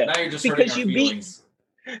championship. Now you're just because you beat.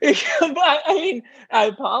 But I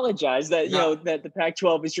apologize that that the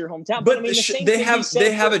Pac-12 is your hometown. But they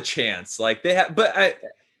have a chance. Like they have, but I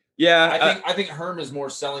think Herm is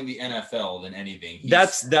more selling the NFL than anything.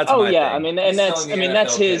 That's oh my yeah, thing.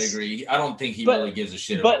 That's his pedigree. I don't think he really gives a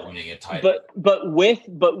shit about winning a title. But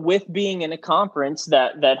with being in a conference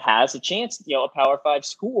that has a chance, a Power 5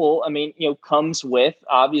 school, comes with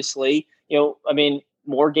obviously,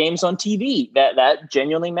 more games on TV. That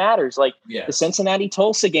genuinely matters. Like the Cincinnati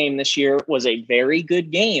Tulsa game this year was a very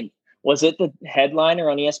good game. Was it the headliner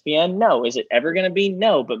on ESPN? No. Is it ever going to be?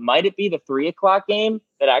 No. But might it be the 3:00 game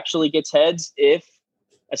that actually gets heads if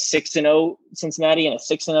a 6-0 Cincinnati and a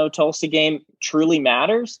 6-0 Tulsa game truly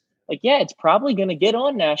matters? Like, yeah, it's probably going to get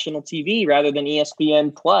on national TV rather than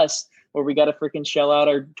ESPN Plus, where we got to freaking shell out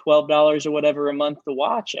our $12 or whatever a month to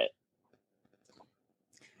watch it.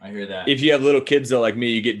 I hear that. If you have little kids though, like me,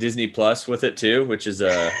 you get Disney Plus with it too, which is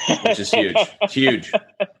huge, huge.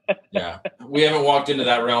 Yeah, we haven't walked into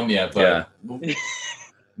that realm yet, but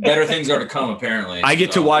better things are to come. Apparently, I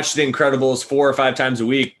get to watch The Incredibles 4 or 5 times a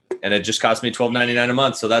week, and it just costs me $12.99 a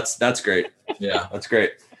month. So that's great. Yeah, that's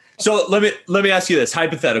great. So let me ask you this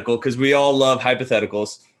hypothetical, because we all love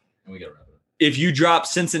hypotheticals. And we got to wrap it up. If you drop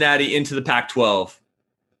Cincinnati into the Pac-12,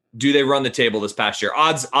 do they run the table this past year?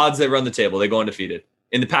 Odds they run the table. They go undefeated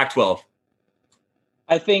in the Pac-12.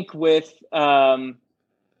 I think with it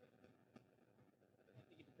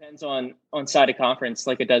depends on side of conference,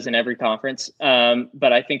 like it does in every conference.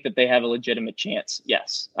 But I think that they have a legitimate chance.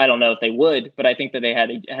 Yes, I don't know if they would, but I think that they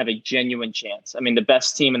have a genuine chance. The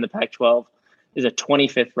best team in the Pac-12 is a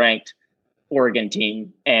 25th ranked Oregon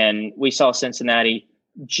team, and we saw Cincinnati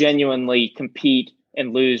genuinely compete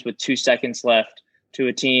and lose with 2 seconds left to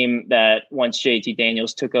a team that once JT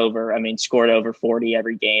Daniels took over, scored over 40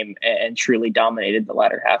 every game and truly dominated the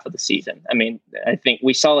latter half of the season. I think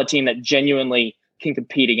we saw a team that genuinely can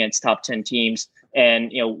compete against top 10 teams. And,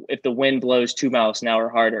 if the wind blows 2 miles an hour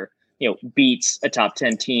harder, beats a top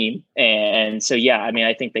 10 team. And so, yeah, I mean,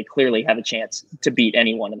 I think they clearly have a chance to beat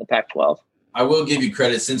anyone in the Pac-12. I will give you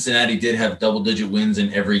credit. Cincinnati did have double-digit wins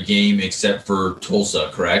in every game except for Tulsa,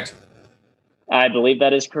 correct? I believe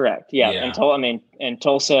that is correct. Yeah. Yeah. And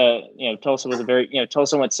Tulsa, Tulsa was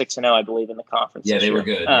Tulsa went 6-0, I believe, in the conference. Yeah, they were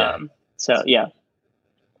good. Yeah. So, yeah.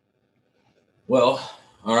 Well,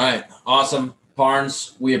 all right. Awesome.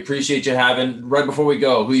 Parnes, we appreciate you having. Right before we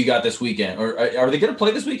go, who you got this weekend? Or are they going to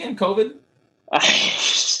play this weekend, COVID?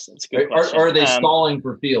 That's a good question. Or are they stalling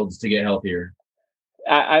for Fields to get healthier?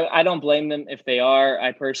 I don't blame them if they are.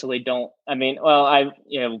 I personally don't. I mean, well,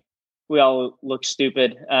 we all look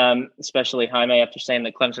stupid, especially Jaime after saying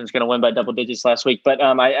that Clemson's going to win by double digits last week. But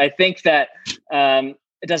I think that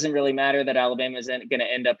it doesn't really matter that Alabama isn't going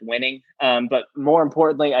to end up winning. But more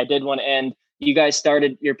importantly, I did want to end. You guys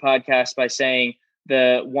started your podcast by saying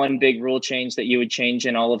the one big rule change that you would change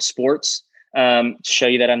in all of sports. To show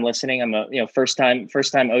you that I'm listening. I'm a first time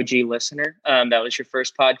OG listener. That was your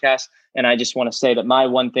first podcast, and I just want to say that my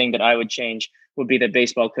one thing that I would change would be that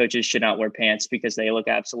baseball coaches should not wear pants because they look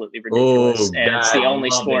absolutely ridiculous, and it's the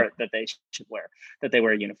only sport that they should wear, that they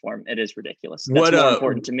wear a uniform. It is ridiculous. That's more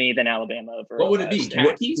important to me than Alabama over. What would it be?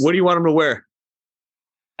 Khakis? What do you want them to wear?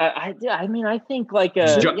 I think like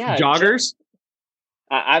joggers.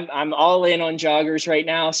 I'm all in on joggers right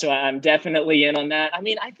now, so I'm definitely in on that. I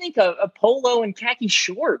mean, I think a polo and khaki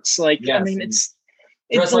shorts, yes. I mean, it's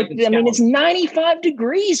it's 95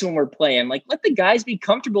 degrees when we're playing. Like, let the guys be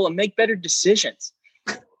comfortable and make better decisions.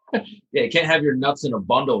 Yeah, you can't have your nuts in a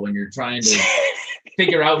bundle when you're trying to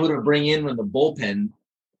figure out who to bring in when the bullpen.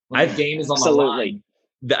 When the game is on the line.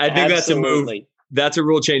 I think that's a move. That's a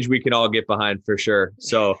rule change we can all get behind for sure.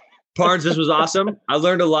 So, Parnes, this was awesome. I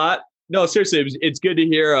learned a lot. No, seriously, it's good to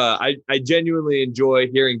hear. I genuinely enjoy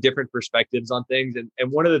hearing different perspectives on things.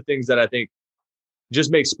 And one of the things that I think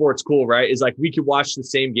just makes sports cool, right, is like we could watch the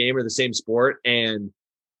same game or the same sport and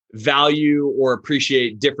value or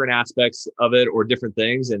appreciate different aspects of it or different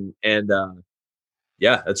things. And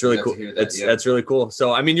yeah, that's really cool. That's really cool.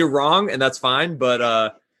 So, I mean, you're wrong and that's fine.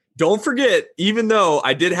 But don't forget, even though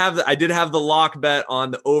I did have the lock bet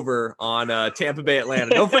on the over on Tampa Bay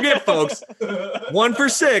Atlanta. Don't forget, folks. 1 for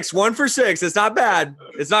 6. It's not bad.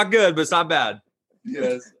 It's not good, but it's not bad.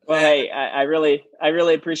 Yes. Well, hey, I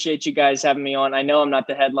really appreciate you guys having me on. I know I'm not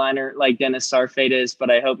the headliner like Dennis Sarfate is,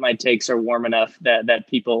 but I hope my takes are warm enough that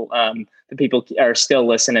people are still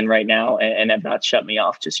listening right now and have not shut me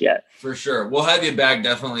off just yet. For sure. We'll have you back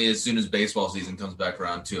definitely as soon as baseball season comes back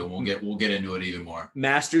around too. We'll get into it even more.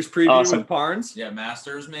 Masters preview with Parnes? Yeah,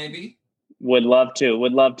 Masters maybe. Would love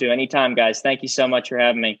to. Anytime, guys. Thank you so much for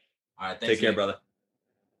having me. All right, take care, brother.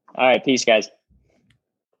 All right, peace, guys.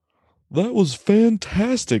 That was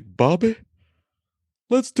fantastic, Bobby.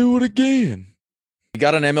 Let's do it again. We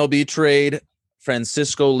got an MLB trade.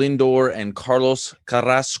 Francisco Lindor and Carlos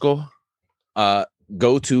Carrasco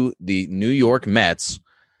go to the New York Mets.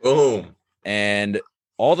 Boom. And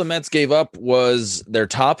all the Mets gave up was their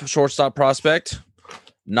top shortstop prospect.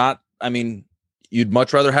 You'd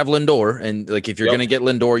much rather have Lindor. And like, if you're going to get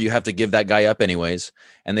Lindor, you have to give that guy up anyways.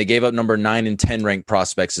 And they gave up number 9 and 10 ranked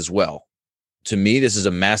prospects as well. To me, this is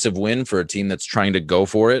a massive win for a team that's trying to go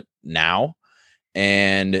for it now.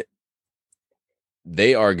 And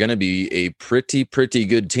they are going to be a pretty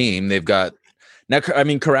good team. They've got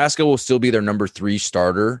Carrasco will still be their number 3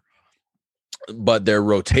 starter, but their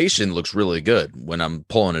rotation looks really good when I'm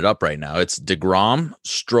pulling it up right now. It's DeGrom,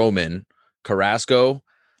 Stroman, Carrasco,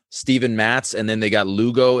 Steven Matz, and then they got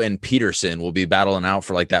Lugo and Peterson will be battling out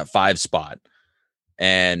for like that 5 spot.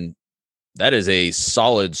 And that is a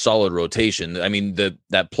solid rotation. I mean,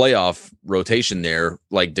 that playoff rotation there,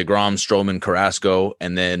 like DeGrom, Stroman, Carrasco,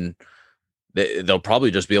 and then they'll probably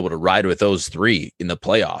just be able to ride with those 3 in the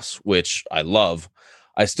playoffs, which I love.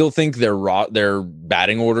 I still think their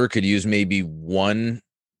batting order could use maybe one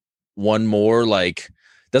more, like,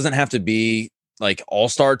 doesn't have to be like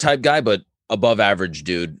all-star type guy, but above average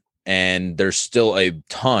dude. And there's still a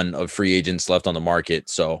ton of free agents left on the market.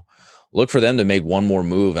 So look for them to make one more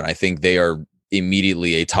move, and I think they are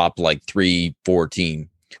immediately a top 3-4 team,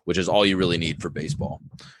 which is all you really need for baseball.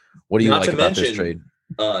 What do you like about this trade?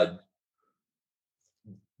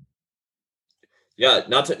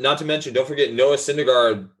 Not to mention, don't forget Noah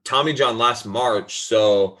Syndergaard, Tommy John last March.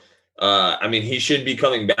 So, he should be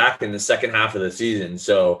coming back in the second half of the season.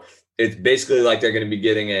 So it's basically like they're going to be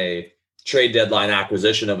getting a trade deadline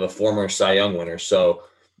acquisition of a former Cy Young winner. So,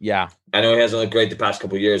 yeah, I know he hasn't looked great the past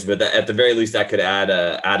couple of years, but at the very least, that could add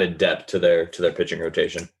added depth to their pitching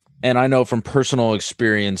rotation. And I know from personal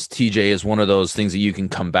experience, TJ is one of those things that you can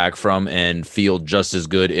come back from and feel just as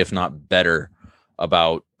good, if not better,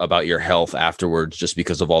 about your health afterwards, just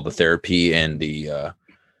because of all the therapy and the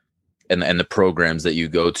and the programs that you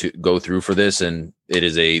go through for this. And it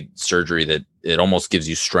is a surgery that it almost gives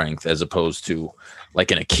you strength, as opposed to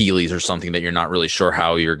like an Achilles or something that you're not really sure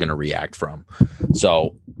how you're going to react from.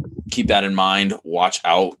 So keep that in mind. Watch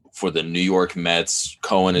out for the New York Mets.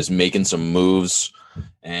 Cohen is making some moves,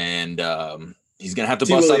 and he's going to have to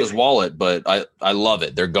bust out his wallet, but I love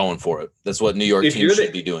it. They're going for it. That's what New York teams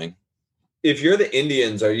should be doing. If you're the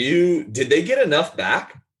Indians, did they get enough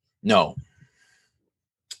back? No.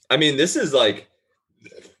 I mean, this is like,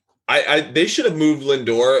 they should have moved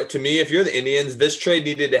Lindor. To me, if you're the Indians, this trade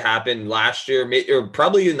needed to happen last year, or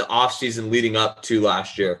probably in the offseason leading up to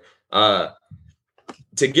last year.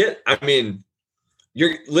 To get, I mean,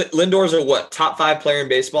 Lindor's a top 5 player in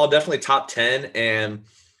baseball, definitely top 10. And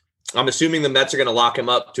I'm assuming the Mets are going to lock him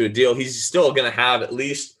up to a deal. He's still going to have at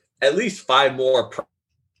least 5 more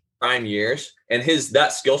prime years, and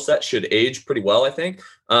that skill set should age pretty well, I think.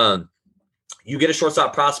 You get a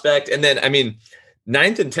shortstop prospect, and then, I mean,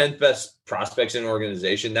 9th and 10th best prospects in an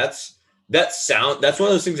organization. That's one of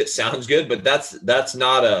those things that sounds good, but that's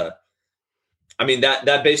not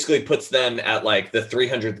that basically puts them at like the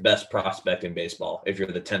 300th best prospect in baseball if you're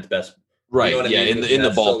the 10th best. Right. You know what yeah. I mean? In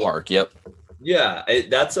the ballpark. Yep. Yeah.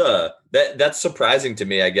 That's surprising to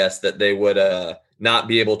me, I guess, that they would not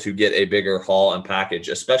be able to get a bigger haul and package,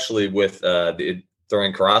 especially with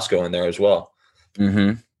throwing Carrasco in there as well.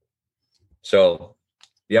 Mm-hmm. So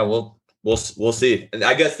yeah, we'll see. And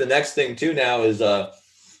I guess the next thing too now is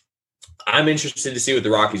I'm interested to see with the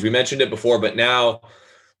Rockies. We mentioned it before, but now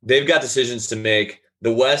they've got decisions to make.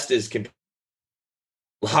 The West is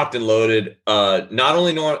locked and loaded. Not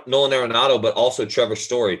only Nolan Arenado, but also Trevor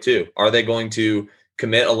Story too. Are they going to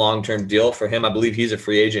commit a long-term deal for him? I believe he's a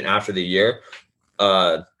free agent after the year.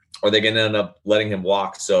 Are they going to end up letting him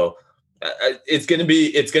walk? So it's going to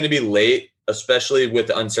be late, especially with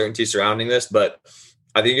the uncertainty surrounding this. But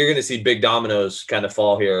I think you're going to see big dominoes kind of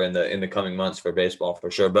fall here in the coming months for baseball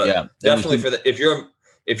for sure. But yeah, definitely if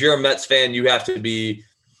you're a Mets fan, you have to be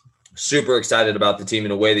super excited about the team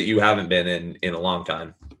in a way that you haven't been in a long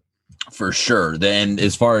time. For sure. Then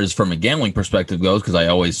as far as from a gambling perspective goes, because I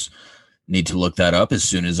always need to look that up as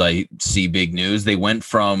soon as I see big news, they went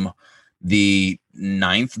from the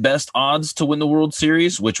 9th best odds to win the World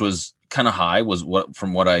Series, which was kind of high,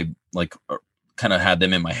 from what I like kind of had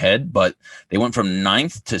them in my head, but they went from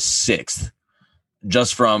 9th to 6th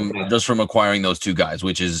just from acquiring those two guys,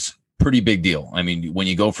 which is pretty big deal. I mean, when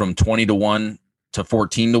you go from 20-1 to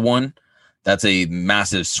 14-1, that's a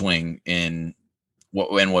massive swing in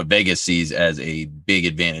what Vegas sees as a big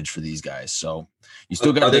advantage for these guys. So you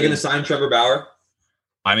still got. Are they going to sign Trevor Bauer?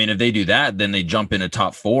 I mean, if they do that, then they jump into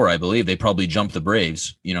top 4. I believe they probably jump the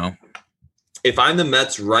Braves. You know, if I'm the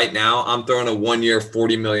Mets right now, I'm throwing a 1-year,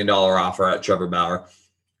 $40 million offer at Trevor Bauer.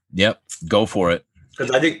 Yep, go for it.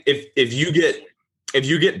 Because I think if you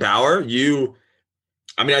get Bauer,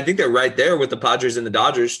 I think they're right there with the Padres and the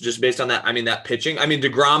Dodgers just based on that. I mean, that pitching. I mean,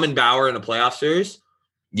 DeGrom and Bauer in a playoff series.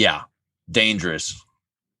 Yeah, dangerous.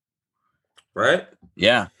 Right?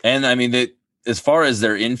 Yeah, and I mean, as far as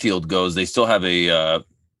their infield goes, they still have they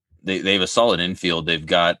have a solid infield. They've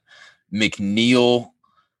got McNeil,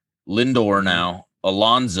 Lindor now,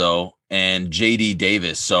 Alonso, and J.D.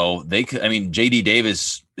 Davis. So J.D.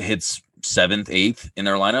 Davis hits 7th, 8th in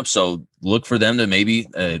their lineup. So look for them to maybe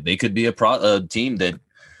they could be a team that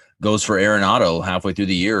goes for Arenado halfway through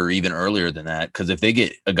the year or even earlier than that. Because if they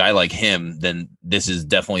get a guy like him, then this is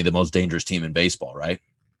definitely the most dangerous team in baseball, right?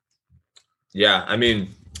 Yeah, I mean,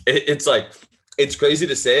 it's it's crazy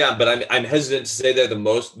to say, but I'm hesitant to say they're the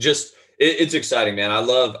most. Just it's exciting, man. I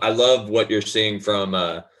love what you're seeing from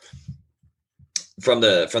the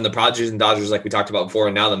Padres and Dodgers, like we talked about before,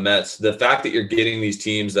 and now the Mets. The fact that you're getting these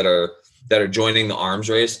teams that are joining the arms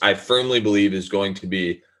race, I firmly believe is going to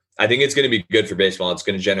be. I think it's going to be good for baseball. It's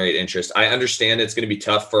going to generate interest. I understand it's going to be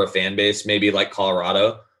tough for a fan base, maybe like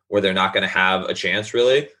Colorado, where they're not going to have a chance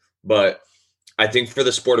really. But I think for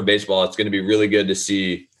the sport of baseball, it's going to be really good to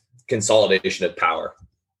see consolidation of power.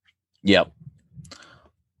 Yep.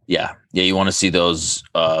 Yeah. You want to see those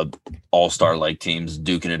all-star like teams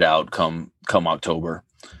duking it out come October.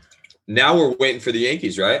 Now we're waiting for the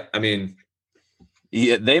Yankees, right? I mean,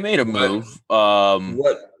 yeah, they made a move.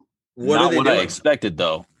 What not are they what doing? I expected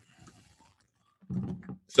though.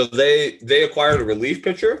 So they acquired a relief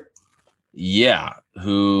pitcher? Yeah,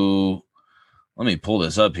 who let me pull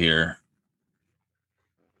this up here.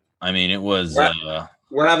 I mean, it was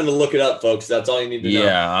we're having to look it up, folks. That's all you need to know.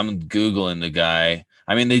 Yeah, I'm Googling the guy.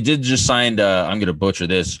 I mean, they did just signed I'm gonna butcher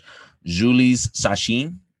this. Julius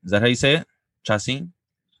Chacin. Is that how you say it? Chacin?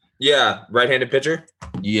 Yeah, right-handed pitcher.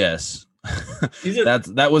 Yes. He's a,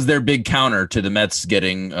 That was their big counter to the Mets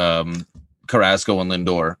getting Carrasco and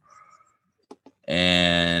Lindor.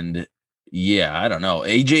 And yeah, I don't know.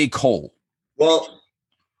 AJ Cole. well,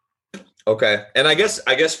 okay. And I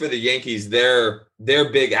guess for the Yankees, their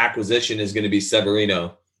big acquisition is going to be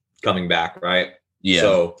Severino coming back, right? Yeah.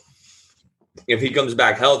 So if he comes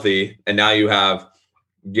back healthy, and now you have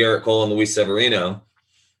Garrett Cole and Luis Severino,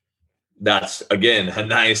 that's again a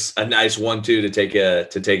nice 1-2 to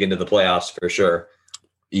take into the playoffs for sure.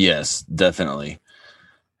 Yes, definitely.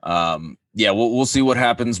 Yeah, we'll see what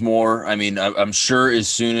happens more. I mean, I'm sure as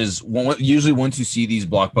soon as usually once you see these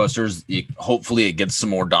blockbusters, hopefully it gets some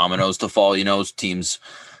more dominoes to fall. You know, teams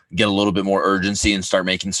get a little bit more urgency and start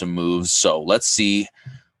making some moves. So let's see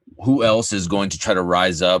who else is going to try to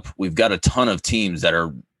rise up. We've got a ton of teams that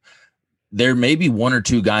are there, maybe one or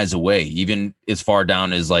two guys away, even as far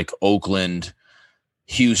down as like Oakland,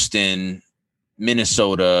 Houston,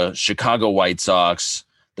 Minnesota, Chicago White Sox.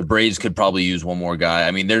 The Braves could probably use one more guy.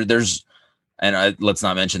 I mean, there's. And let's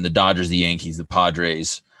not mention the Dodgers, the Yankees, the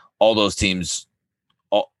Padres. All those teams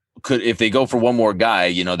could, if they go for one more guy,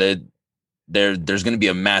 you know, there's going to be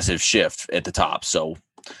a massive shift at the top. So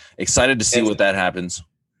excited to see what that happens.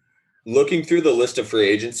 Looking through the list of free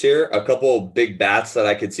agents here, a couple big bats that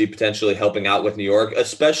I could see potentially helping out with New York,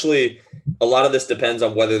 especially a lot of this depends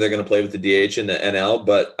on whether they're going to play with the DH in the NL,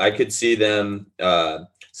 but I could see them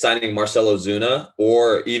signing Marcell Ozuna,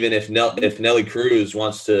 or even if Nelly Cruz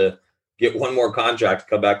wants to get one more contract,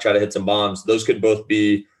 come back, try to hit some bombs. Those could both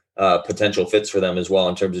be potential fits for them as well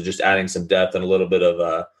in terms of just adding some depth and a little bit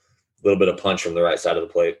of punch from the right side of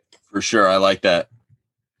the plate. For sure, I like that.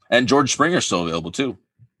 And George Springer's still available too.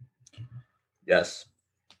 Yes,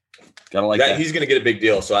 gotta like that. He's going to get a big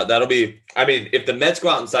deal. So that'll be. I mean, if the Mets go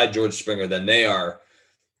out inside George Springer, then they are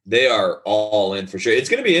all in for sure. It's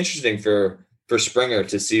going to be interesting for Springer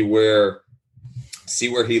to see where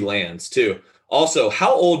he lands too. Also,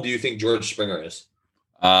 how old do you think George Springer is?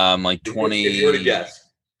 Like 20. If you were to guess.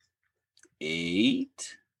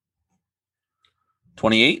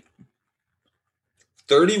 28?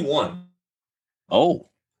 31. Oh,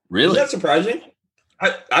 really? Is that surprising?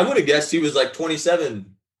 I would have guessed he was like 27.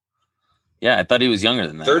 Yeah, I thought he was younger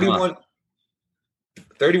than that.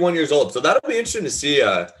 31 years old. So that'll be interesting to see.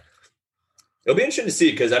 It'll be interesting to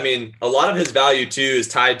see because, I mean, a lot of his value, too, is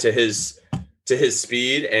tied to his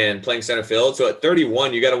speed and playing center field. So at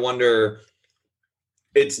 31, you got to wonder,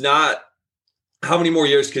 it's not how many more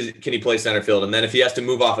years can he play center field? And then if he has to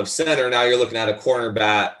move off of center, now you're looking at a corner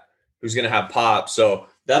bat who's going to have pop. So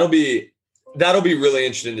that'll be really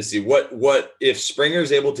interesting to see what if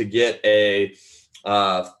Springer's able to get a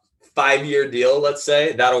 5-year deal, let's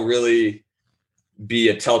say. That'll really be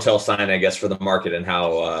a telltale sign, I guess, for the market and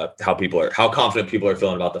how confident people are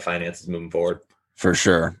feeling about the finances moving forward. For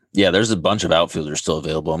sure. Yeah, there's a bunch of outfielders still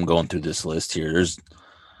available. I'm going through this list here. There's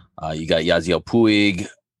you got Yasiel Puig,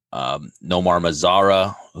 Nomar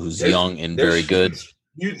Mazara, who's young and very good.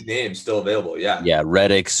 Huge names still available. Yeah. Yeah.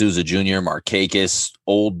 Reddick, Souza Jr., Markakis,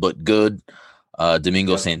 old but good.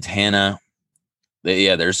 Domingo Santana.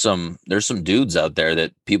 There's some dudes out there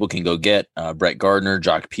that people can go get. Brett Gardner,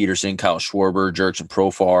 Jock Peterson, Kyle Schwarber, Jurickson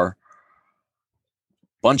Profar.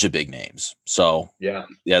 Bunch of big names. So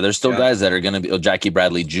there's still guys that are going to be. Jackie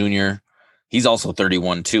Bradley Jr. He's also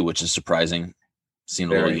 31 too, which is surprising.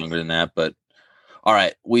 Seemed a little younger than that, but all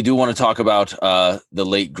right. We do want to talk about the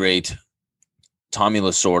late great Tommy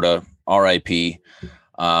Lasorda, R.I.P.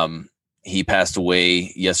 He passed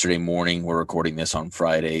away yesterday morning. We're recording this on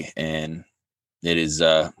Friday, and it is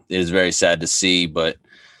very sad to see. But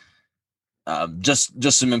just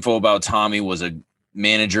some info about Tommy. Was a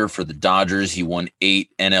manager for the Dodgers. He won 8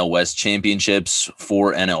 NL West championships,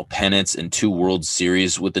 4 NL pennants, and 2 World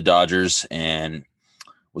Series with the Dodgers, and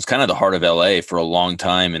was kind of the heart of LA for a long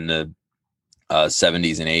time in the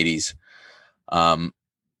 70s and 80s.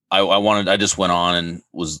 I just went on and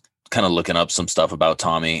was kind of looking up some stuff about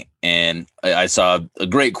Tommy, and I saw a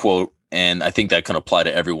great quote, and I think that can apply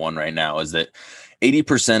to everyone right now, is that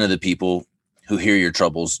 80% of the people who hear your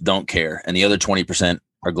troubles don't care, and the other 20%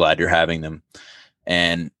 are glad you're having them.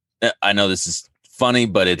 And I know this is funny,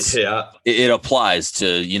 but it applies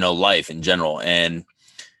to, life in general. And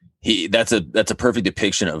that's a perfect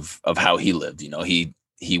depiction of how he lived.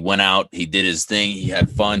 He went out, he did his thing, he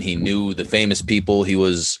had fun, he knew the famous people. He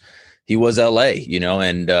was LA,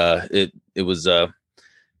 and it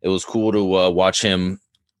was cool to watch him.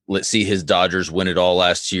 Let's see his Dodgers win it all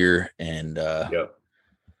last year. And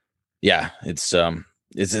it's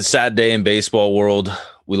a sad day in baseball world.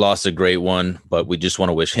 We lost a great one, but we just want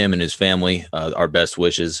to wish him and his family our best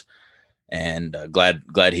wishes. and glad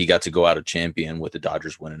he got to go out a champion with the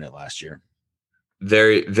Dodgers winning it last year.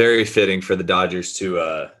 Very, very fitting for the Dodgers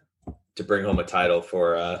to bring home a title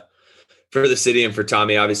for the city and for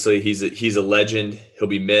Tommy. Obviously, he's a legend. He'll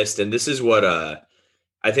be missed, and this is what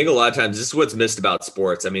I think a lot of times this is what's missed about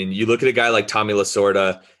sports. I mean, you look at a guy like Tommy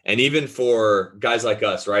Lasorda, and even for guys like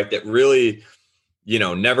us, right, that really,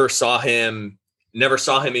 never saw him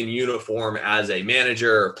in uniform as a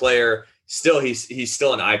manager or player. Still, he's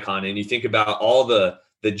still an icon. And you think about all the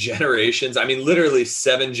generations. I mean, literally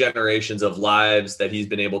 7 generations of lives that he's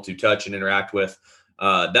been able to touch and interact with.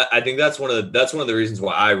 That I think that's one of the reasons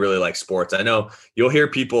why I really like sports. I know you'll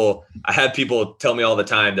hear I have people tell me all the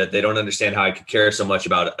time that they don't understand how I could care so much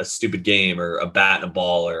about a stupid game or a bat and a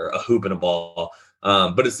ball or a hoop and a ball.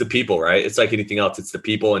 But it's the people, right? It's like anything else. It's the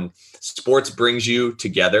people, and sports brings you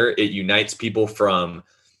together. It unites people from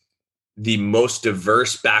the most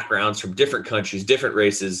diverse backgrounds, from different countries, different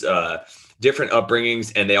races, different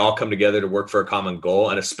upbringings, and they all come together to work for a common goal.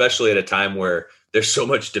 And especially at a time where there's so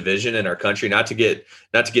much division in our country, not to get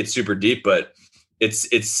super deep, but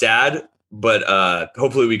it's sad, but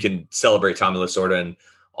hopefully we can celebrate Tommy Lasorda and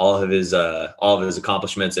all of his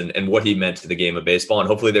accomplishments and what he meant to the game of baseball. And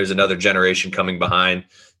hopefully there's another generation coming behind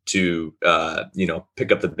to,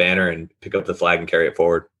 pick up the banner and pick up the flag and carry it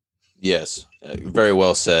forward. Yes. Very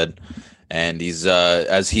well said. And he's,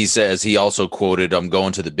 as he says, he also quoted, "I'm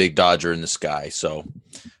going to the big Dodger in the sky." So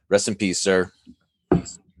rest in peace, sir.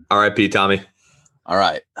 R.I.P. Tommy. All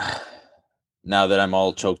right. Now that I'm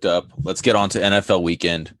all choked up, let's get on to NFL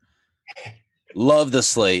weekend. Love the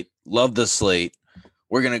slate.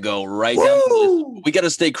 We're going to go right down the list. We got to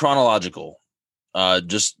stay chronological,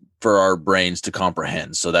 just for our brains to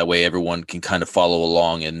comprehend. So that way everyone can kind of follow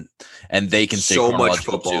along and they can stay so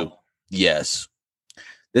chronological much football too. Yes.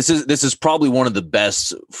 This is probably one of the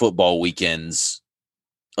best football weekends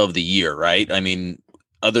of the year, right? I mean,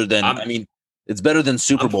 it's better than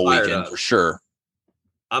Super Bowl weekend for sure.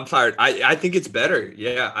 I'm fired. I think it's better.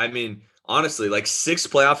 Yeah. I mean, honestly, like 6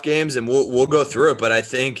 playoff games, and we'll go through it, but I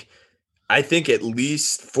think at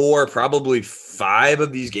least 4, probably 5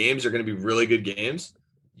 of these games are going to be really good games.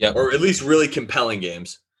 Yeah. Or at least really compelling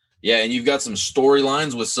games. Yeah, and you've got some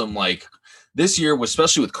storylines with some, like, this year,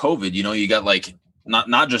 especially with COVID, you got like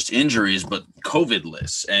not just injuries, but COVID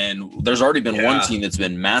lists. And there's already been one team that's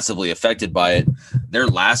been massively affected by it. Their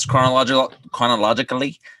last chronologically.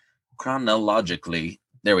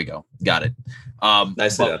 There we go. Got it.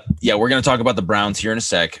 Nice. Yeah, we're going to talk about the Browns here in a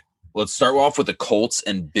sec. Let's start off with the Colts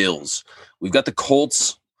and Bills. We've got the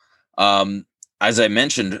Colts. As I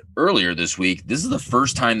mentioned earlier this week, this is the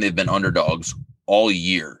first time they've been underdogs all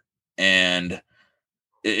year. And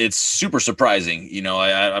it's super surprising.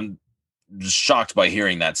 I'm just shocked by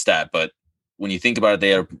hearing that stat. But when you think about it, they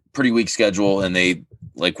had a pretty weak schedule and they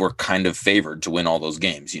were kind of favored to win all those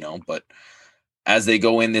games, But as they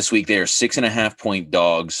go in this week, they are 6.5-point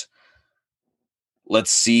dogs. Let's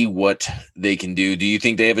see what they can do. Do you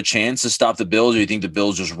think they have a chance to stop the Bills, or do you think the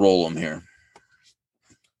Bills just roll them here?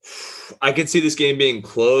 I can see this game being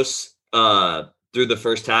close through the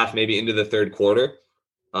first half, maybe into the third quarter.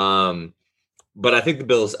 But I think the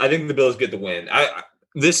Bills get the win.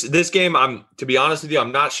 This game, to be honest with you,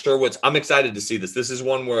 I'm not sure I'm excited to see this. This is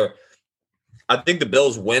one where I think the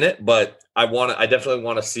Bills win it, but I definitely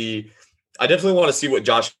want to see what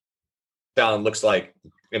Josh Allen looks like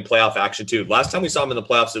in playoff action too. Last time we saw him in the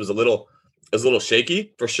playoffs, it was a little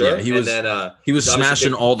shaky for sure. Yeah, he was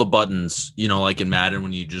smashing all the buttons, like in Madden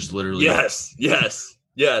when you just literally. Yes.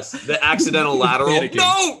 The accidental lateral.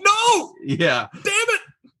 No. Yeah. Damn it.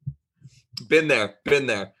 Been there.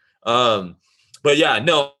 But yeah,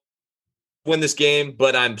 no, win this game,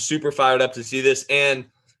 but I'm super fired up to see this. And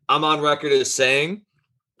I'm on record as saying,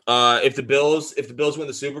 if the Bills win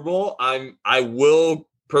the Super Bowl, I will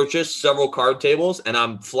purchase several card tables, and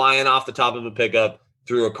I'm flying off the top of a pickup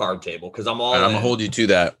through a card table because I'm all. I'm gonna hold you to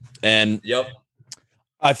that. And yep,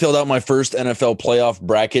 I filled out my first NFL playoff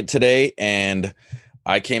bracket today, and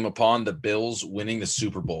I came upon the Bills winning the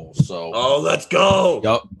Super Bowl. So, let's go.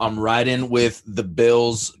 Yep, I'm riding with the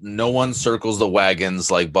Bills. No one circles the wagons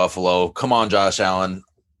like Buffalo. Come on, Josh Allen.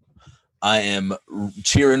 I am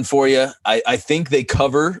cheering for you. I think they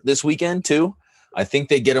cover this weekend too. I think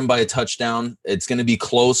they get them by a touchdown. It's going to be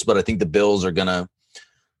close, but I think the Bills are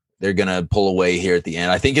they're going to pull away here at the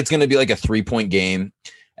end. I think it's going to be like a 3-point game,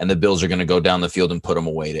 and the Bills are going to go down the field and put them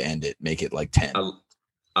away to end it, make it like 10.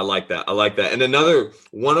 I like that. And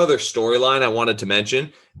one other storyline I wanted to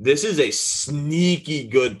mention. This is a sneaky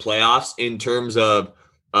good playoffs in terms of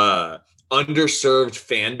underserved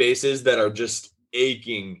fan bases that are just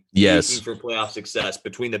aching Yes. for playoff success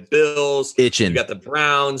between the Bills, Itching. you got the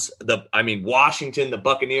Browns, Washington, the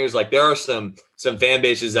Buccaneers. Like there are some fan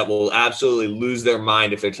bases that will absolutely lose their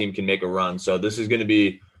mind if their team can make a run. So this is going to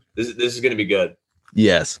be good.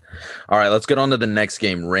 Yes. All right, let's get on to the next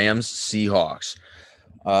game, Rams Seahawks.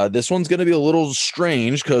 This one's going to be a little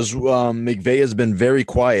strange because McVay has been very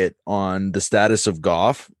quiet on the status of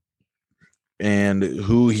Goff and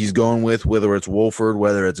who he's going with, whether it's Wolford,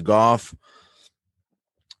 whether it's Goff.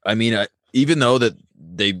 I mean, even though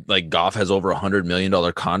that Goff has over $100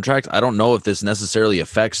 million contract, I don't know if this necessarily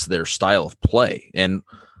affects their style of play. And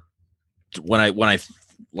when I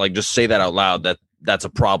just say that out loud, that's a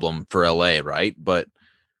problem for LA, right? But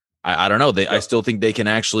I don't know. I still think they can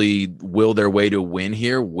actually will their way to win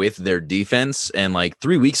here with their defense. And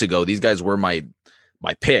 3 weeks ago, these guys were my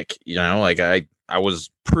pick. I was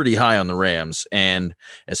pretty high on the Rams. And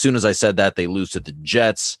as soon as I said that, they lose to the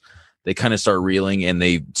Jets. They kind of start reeling and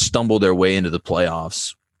they stumble their way into the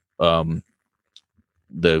playoffs.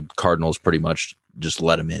 The Cardinals pretty much just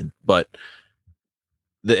let them in. But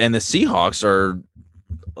the Seahawks are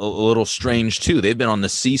a little strange too. They've been on the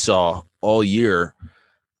seesaw all year.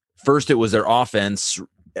 First, it was their offense,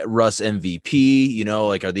 Russ MVP.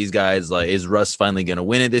 Are these guys is Russ finally going to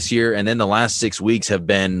win it this year? And then the last 6 weeks have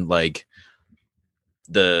been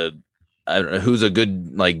I don't know who's a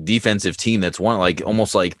good defensive team that's won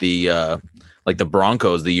almost like the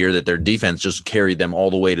Broncos the year that their defense just carried them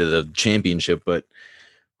all the way to the championship. But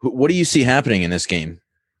what do you see happening in this game?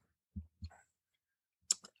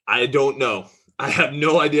 I don't know. I have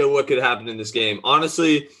no idea what could happen in this game.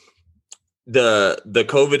 Honestly, the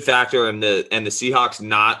COVID factor and the Seahawks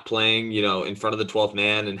not playing, in front of the 12th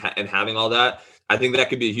man and having all that, I think that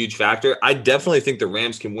could be a huge factor. I definitely think the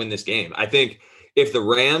Rams can win this game. I think if the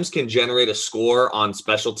Rams can generate a score on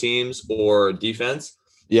special teams or defense,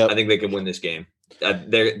 I think they can win this game.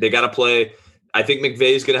 They got to play. I think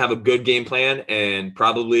McVay is going to have a good game plan and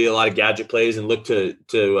probably a lot of gadget plays and look to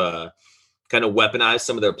kind of weaponize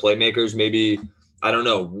some of their playmakers. Maybe, I don't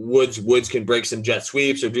know, Woods can break some jet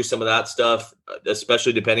sweeps or do some of that stuff,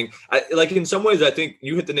 especially depending. In some ways, I think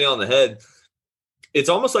you hit the nail on the head. It's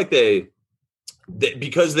almost like they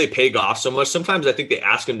because they pay Goff so much, sometimes I think they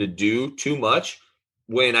ask him to do too much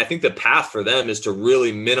when I think the path for them is to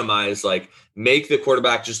really minimize, make the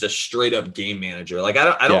quarterback just a straight up game manager.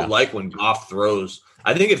 I don't like when Goff throws.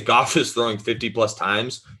 I think if Goff is throwing 50 plus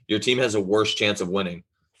times, your team has a worse chance of winning.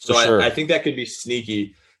 So I think that could be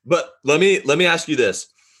sneaky. But let me ask you this.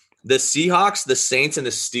 The Seahawks, the Saints, and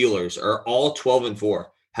the Steelers are all 12-4.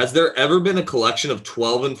 Has there ever been a collection of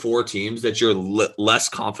 12-4 teams that you're less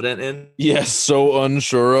confident in? Yes, so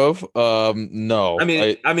unsure of. No.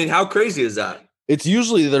 I mean, how crazy is that? It's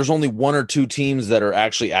usually there's only one or two teams that are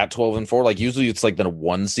actually at 12-4. Usually it's the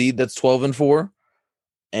 1 seed that's 12-4.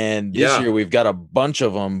 And this year we've got a bunch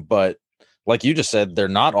of them, but like you just said, they're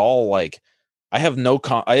not all I have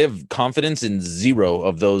I have confidence in 0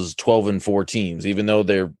 of those 12-4 teams, even though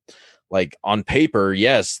they're on paper,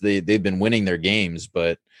 yes, they've been winning their games,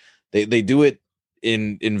 but they do it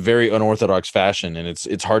in very unorthodox fashion, and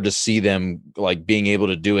it's hard to see them being able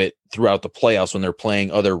to do it throughout the playoffs when they're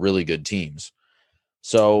playing other really good teams.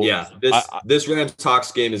 So this Rams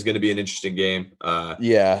Hawks game is going to be an interesting game.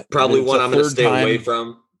 Probably one I'm going to stay away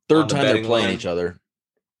from. Third time they're playing each other.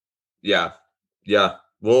 Yeah.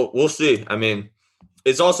 We'll see. I mean,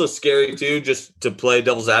 it's also scary too, just to play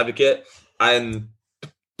devil's advocate. I'm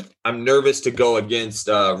nervous to go against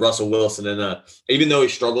Russell Wilson, and even though he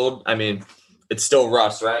struggled, I mean, it's still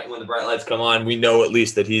Russ, right? When the bright lights come on, we know at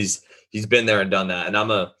least that he's been there and done that.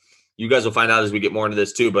 And you guys will find out as we get more into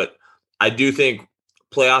this too. But I do think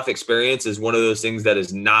playoff experience is one of those things that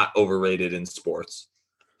is not overrated in sports.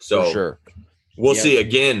 So for sure. We'll see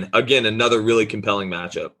again, another really compelling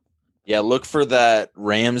matchup. Yeah, look for that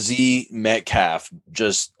Ramsey Metcalf.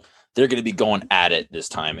 They're going to be going at it this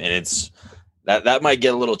time, and it's that might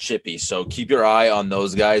get a little chippy. So keep your eye on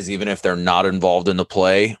those guys, even if they're not involved in the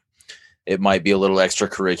play. It might be a little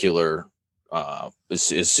extracurricular as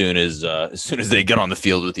soon as they get on the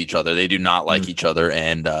field with each other. They do not like each other,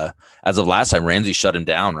 and as of last time, Ramsey shut him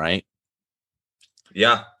down, right?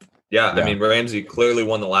 Yeah. I mean, Ramsey clearly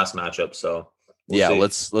won the last matchup, so we'll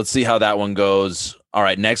see. Let's see how that one goes. All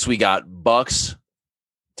right, next we got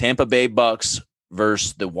Tampa Bay Bucks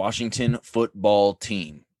versus the Washington Football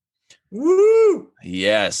Team. Woo!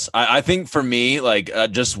 Yes, I think for me,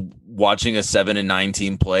 just watching a 7-9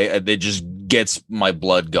 team play, it just gets my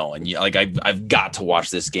blood going. I've got to watch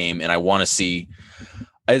this game, and I want to see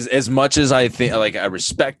as much as I think. I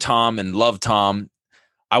respect Tom and love Tom.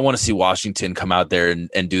 I want to see Washington come out there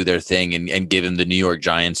and do their thing and give him the New York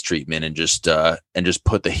Giants treatment and just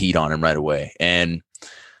put the heat on him right away. And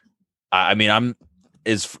I mean,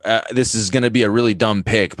 this is going to be a really dumb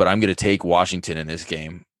pick, but I'm going to take Washington in this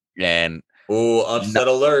game. And upset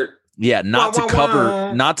alert. Yeah, not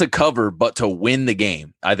to cover, but to win the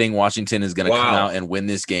game. I think Washington is going to come out and win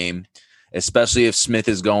this game, especially if Smith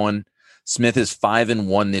is going. Smith is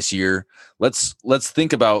 5-1 this year. Let's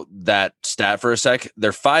think about that stat for a sec.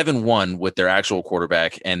 They're 5-1 with their actual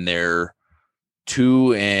quarterback, and they're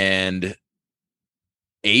 2-8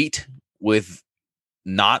 with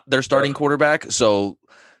not their starting quarterback. So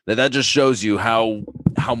that just shows you how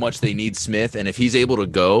much they need Smith, and if he's able to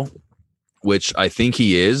go, which I think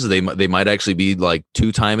he is, they might actually be like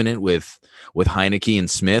two-timing it with Heineke and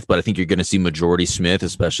Smith, but I think you're going to see majority Smith,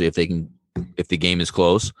 especially if the game is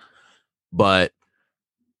close. But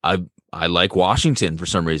I like Washington for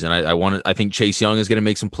some reason. I think Chase Young is going to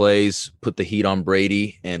make some plays, put the heat on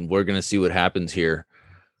Brady, and we're going to see what happens here.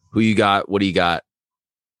 Who you got? What do you got?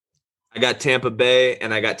 I got Tampa Bay,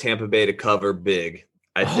 and I got Tampa Bay to cover big.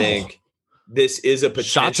 I think this is a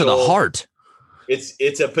potential shot to the heart.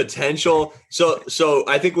 It's a potential. So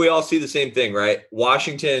I think we all see the same thing, right?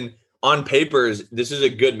 Washington on papers, this is a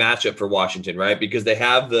good matchup for Washington, right? Because they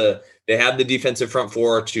have the defensive front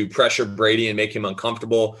four to pressure Brady and make him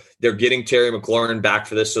uncomfortable. They're getting Terry McLaurin back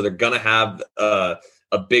for this, so they're gonna have a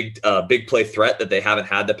big play threat that they haven't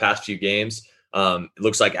had the past few games. It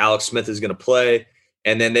looks like Alex Smith is gonna play,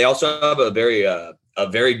 and then they also have a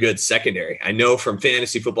very good secondary. I know from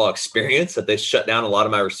fantasy football experience that they shut down a lot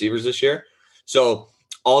of my receivers this year. So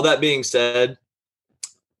all that being said,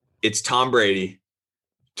 it's Tom Brady.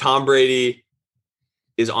 Tom Brady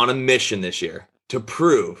is on a mission this year to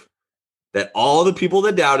prove that all the people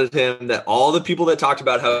that doubted him, that all the people that talked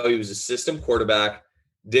about how he was a system quarterback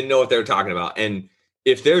didn't know what they were talking about. And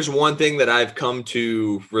if there's one thing that I've come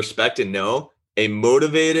to respect and know, a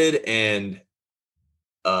motivated and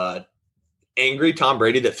angry Tom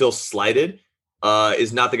Brady that feels slighted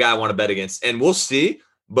is not the guy I want to bet against. And we'll see,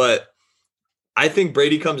 but I think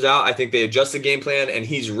Brady comes out. I think they adjust the game plan, and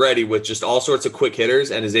he's ready with just all sorts of quick hitters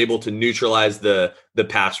and is able to neutralize the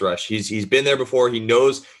pass rush. He's been there before. He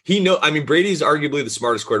knows. I mean, Brady's arguably the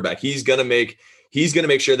smartest quarterback. He's gonna make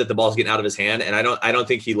sure that the ball's getting out of his hand, and I don't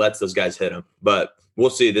think he lets those guys hit him. But we'll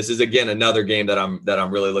see. This is again another game that I'm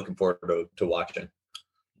really looking forward to watching.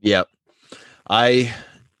 Yep, I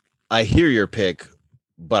hear your pick,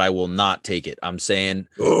 but I will not take it. I'm saying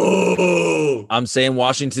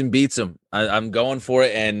Washington beats them. I'm going for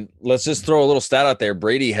it. And let's just throw a little stat out there.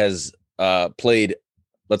 Brady has played.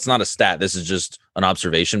 That's not a stat. This is just an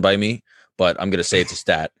observation by me, but I'm going to say it's a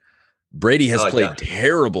stat. Brady has played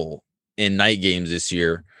terrible in night games this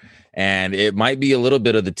year. And it might be a little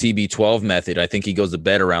bit of the TB12 method. I think he goes to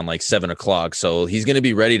bed around like 7:00. So he's going to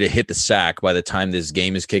be ready to hit the sack by the time this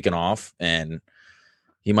game is kicking off. And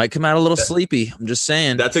he might come out a little sleepy. I'm just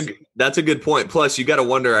saying. That's a good point. Plus, you got to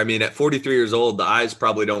wonder. I mean, at 43 years old, the eyes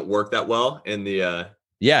probably don't work that well in the.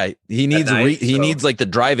 He needs needs like the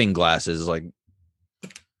driving glasses. Like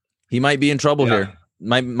he might be in trouble here.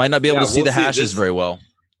 Might not be able to see the hashes very well.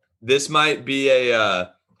 This might be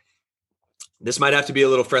this might have to be a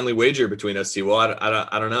little friendly wager between us two. Well,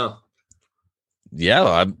 I don't know.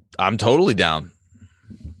 Yeah, I'm totally down.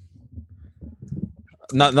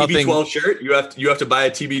 Nothing. TB12 shirt. You have to buy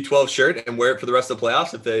a TB12 shirt and wear it for the rest of the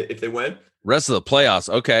playoffs if they win. Rest of the playoffs,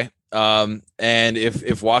 okay. And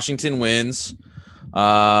if Washington wins,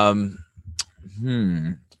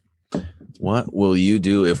 what will you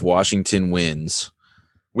do if Washington wins?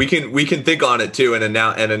 We can think on it too and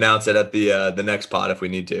announce it at the next pod if we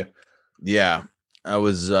need to. Yeah.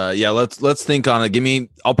 Let's think on it.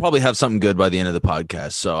 I'll probably have something good by the end of the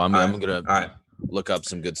podcast. So I'm gonna look up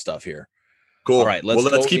some good stuff here. Cool. All right.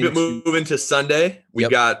 Let's keep it moving to Sunday. We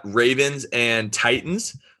got Ravens and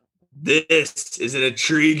Titans. This is an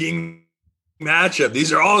intriguing matchup.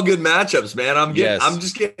 These are all good matchups, man. I'm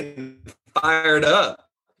just getting fired up.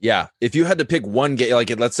 Yeah. If you had to pick one game,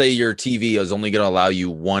 like let's say your TV is only going to allow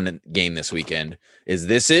you one game this weekend, is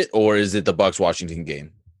this it, or is it the Bucs Washington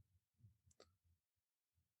game?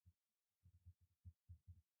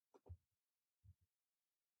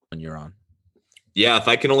 When you're on. Yeah, if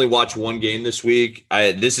I can only watch one game this week,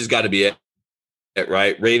 this has got to be it,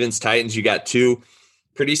 right? Ravens, Titans, you got two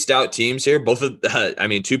pretty stout teams here. Both of,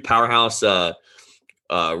 two powerhouse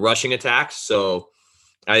rushing attacks. So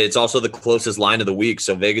it's also the closest line of the week.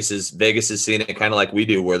 So Vegas is seeing it kind of like we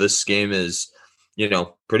do, where this game is,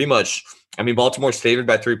 pretty much. I mean, Baltimore's favored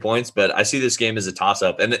by 3 points, but I see this game as a toss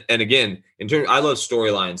up. And again, I love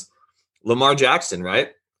storylines. Lamar Jackson, right?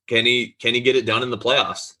 can he get it done in the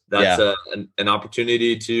playoffs? That's an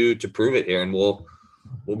opportunity to prove it here, and we'll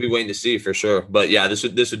be waiting to see for sure. But yeah, this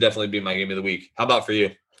would definitely be my game of the week. How about for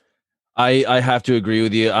you? I have to agree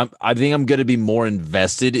with you. I think I'm going to be more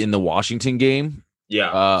invested in the Washington game.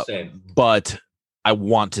 Yeah, same. But I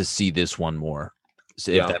want to see this one more,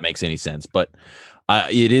 if that makes any sense. But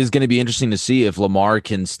it is going to be interesting to see if Lamar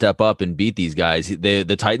can step up and beat these guys.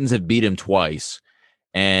 The Titans have beat him twice,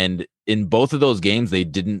 and in both of those games, they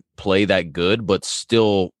didn't play that good, but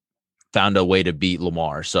still found a way to beat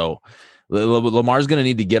Lamar. So Lamar's going to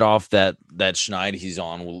need to get off that schneid he's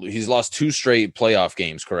on. He's lost 2 straight playoff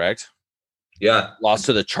games, correct? Yeah. Lost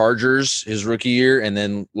to the Chargers his rookie year, and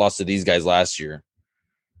then lost to these guys last year.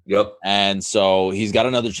 Yep. And so he's got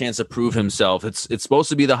another chance to prove himself. It's supposed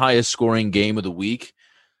to be the highest scoring game of the week.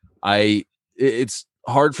 It's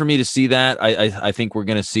hard for me to see that. I think we're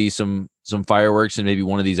going to see some fireworks in maybe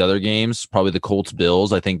one of these other games, probably the Colts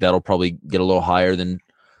Bills. I think that'll probably get a little higher than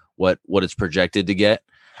what it's projected to get.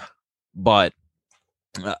 But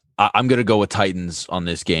I'm going to go with Titans on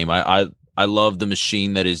this game. I love the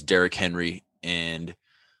machine that is Derrick Henry, and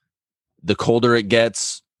the colder it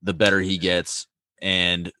gets, the better he gets.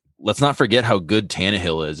 And let's not forget how good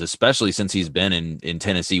Tannehill is, especially since he's been in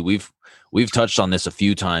Tennessee. We've touched on this a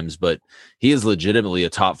few times, but he is legitimately a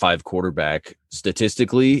top 5 quarterback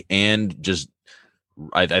statistically, and just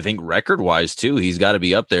I think record wise too. He's got to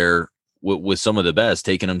be up there with some of the best,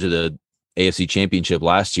 taking him to the AFC Championship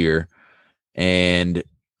last year, and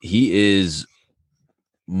he is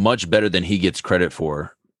much better than he gets credit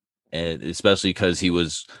for, and especially because he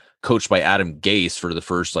was coached by Adam Gase for the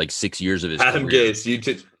first 6 years of his Adam career.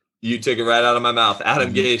 Gase, you took it right out of my mouth.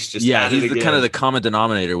 Adam Gase just he's kind of the common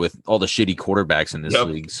denominator with all the shitty quarterbacks in this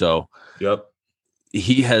league. So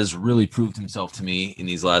he has really proved himself to me in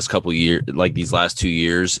these last couple years, like these last 2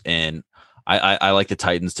 years, and I like the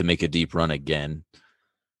Titans to make a deep run again.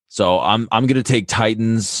 So I'm going to take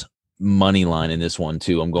Titans money line in this one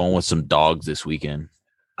too. I'm going with some dogs this weekend.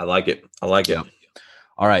 I like it.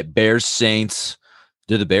 All right, Bears Saints.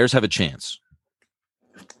 Do the Bears have a chance?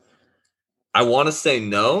 I want to say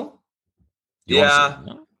no.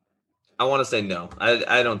 No? I want to say no.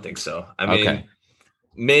 I don't think so. I mean,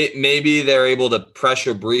 maybe they're able to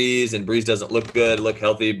pressure Breeze, and Breeze doesn't look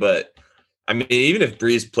healthy. But I mean, even if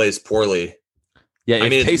Breeze plays poorly,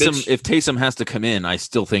 if Taysom has to come in, I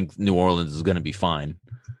still think New Orleans is going to be fine.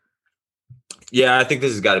 Yeah, I think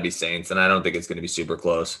this has got to be Saints, and I don't think it's going to be super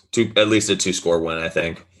close. At least a 2-score win, I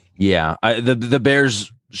think. Yeah, the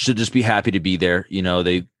Bears should just be happy to be there. You know,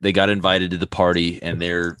 they got invited to the party, and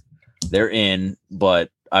they're in,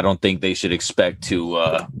 but I don't think they should expect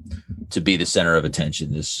to be the center of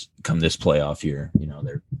attention this playoff year. You know,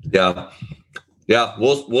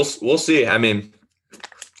 we'll see. I mean,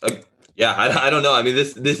 I don't know. I mean,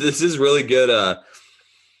 this is really good.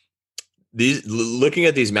 Looking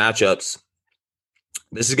at these matchups,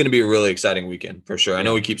 this is going to be a really exciting weekend for sure. I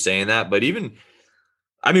know we keep saying that, but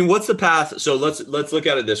what's the path? So let's look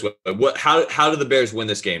at it this way. How do the Bears win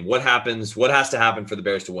this game? What happens? What has to happen for the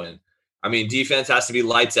Bears to win? I mean, defense has to be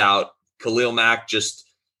lights out. Khalil Mack just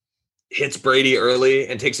hits Brady early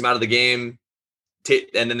and takes him out of the game.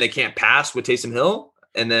 And then they can't pass with Taysom Hill.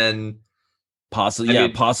 And then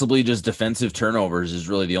possibly just defensive turnovers is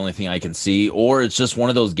really the only thing I can see. Or it's just one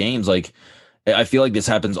of those games. Like, I feel like this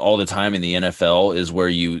happens all the time in the NFL, is where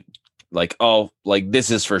you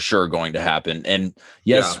this is for sure going to happen. And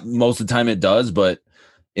yes, most of the time it does, but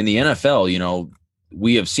in the NFL, you know,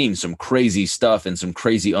 we have seen some crazy stuff and some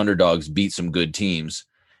crazy underdogs beat some good teams.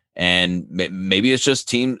 And maybe it's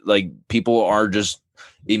just people are just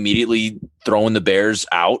immediately throwing the Bears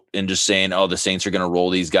out and just saying, oh, the Saints are going to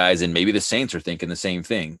roll these guys. And maybe the Saints are thinking the same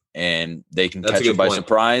thing, and they can catch you by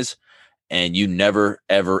surprise. And you never,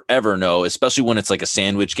 ever, ever know, especially when it's like a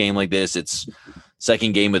sandwich game like this. It's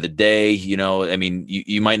second game of the day. You know, I mean,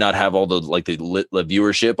 you might not have all the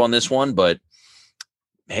viewership on this one, but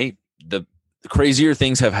hey, the crazier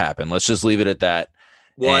things have happened. Let's just leave it at that.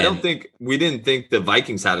 Well, we didn't think the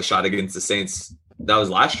Vikings had a shot against the Saints. That was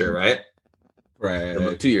last year, right? Right.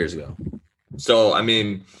 About 2 years ago. So, I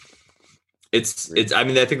mean, I think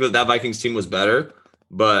that Vikings team was better,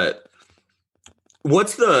 but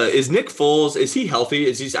is Nick Foles, is he healthy?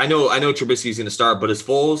 I know Trubisky's going to start, but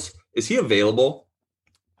is he available?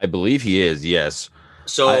 I believe he is. Yes.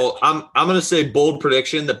 So I'm going to say bold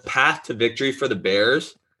prediction, the path to victory for the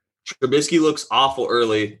Bears. Trubisky looks awful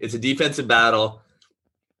early. It's a defensive battle,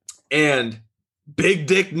 and Big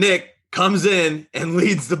Dick Nick comes in and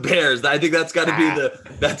leads the Bears. I think that's got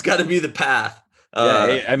to be the path.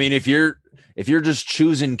 I mean, if you're just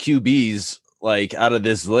choosing QBs out of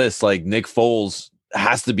this list, Nick Foles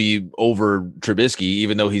has to be over Trubisky,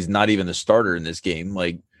 even though he's not even the starter in this game.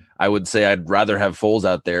 Like, I would say I'd rather have Foles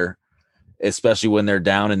out there, especially when they're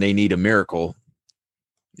down and they need a miracle.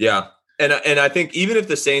 Yeah. And I think even if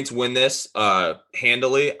the Saints win this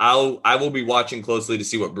handily, I will be watching closely to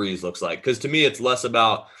see what Breeze looks like. Because to me, it's less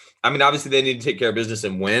about, I mean, obviously they need to take care of business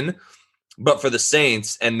and win. But for the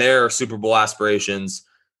Saints and their Super Bowl aspirations,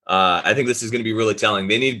 I think this is going to be really telling.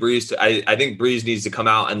 They need Breeze to. I think Breeze needs to come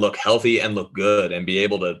out and look healthy and look good and be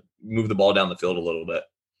able to move the ball down the field a little bit.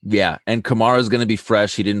 Yeah, and Kamara's going to be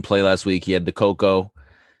fresh. He didn't play last week. He had the cocoa.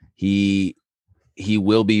 He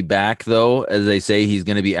will be back, though. As they say, he's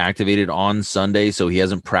going to be activated on Sunday, so he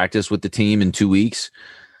hasn't practiced with the team in 2 weeks.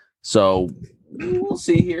 So we'll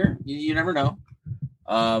see here. You never know.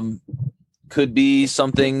 Could be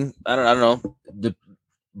something. I don't know.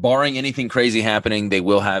 Barring anything crazy happening, they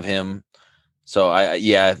will have him. So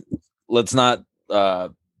let's not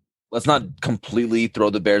completely throw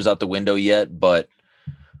the Bears out the window yet, but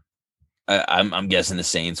I'm guessing the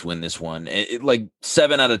Saints win this one. Like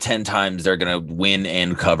 7 out of 10 times they're going to win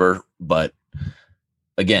and cover. But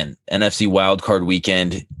again, NFC wildcard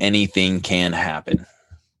weekend, anything can happen.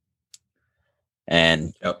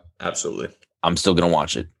 And yep, absolutely. I'm still going to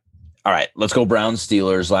watch it. All right, let's go Browns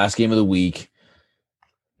Steelers. Last game of the week.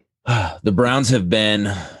 The Browns have been,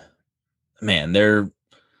 man,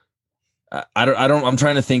 I'm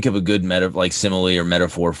trying to think of a good simile or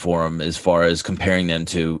metaphor for them as far as comparing them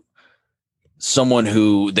to someone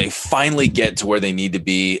who they finally get to where they need to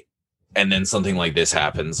be, and then something like this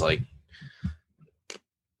happens. Like,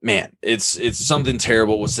 man, it's something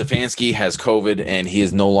terrible. Stefanski has COVID and he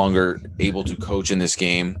is no longer able to coach in this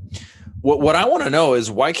game. What I want to know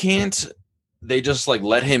is why can't they just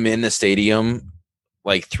let him in the stadium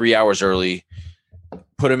 3 hours early,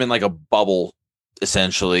 put him in a bubble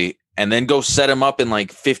essentially, and then go set him up in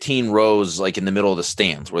 15 rows in the middle of the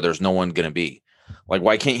stands where there's no one going to be.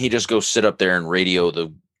 Why can't he just go sit up there and radio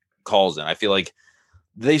the calls in? I feel like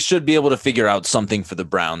they should be able to figure out something for the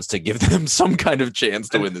Browns to give them some kind of chance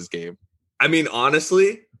to win this game. I mean,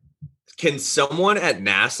 honestly, can someone at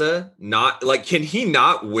NASA can he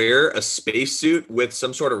not wear a spacesuit with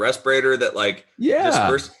some sort of respirator that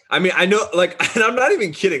disperse? I mean, I know and I'm not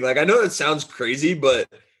even kidding. I know that sounds crazy, but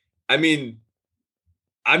I mean,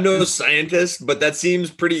 I'm no scientist, but that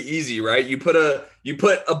seems pretty easy, right? You put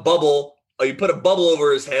a bubble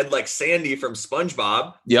over his head like Sandy from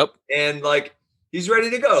SpongeBob. Yep. And he's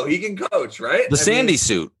ready to go. He can coach, right? Sandy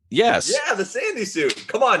suit. Yes. Yeah, the Sandy suit.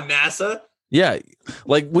 Come on, NASA. Yeah.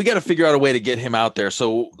 We got to figure out a way to get him out there.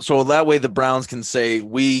 So that way the Browns can say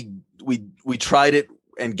we tried it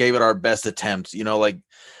and gave it our best attempt.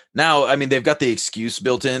 Now, I mean, they've got the excuse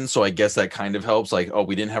built in, so I guess that kind of helps. We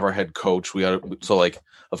didn't have our head coach.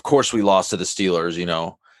 Of course we lost to the Steelers.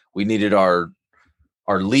 We needed our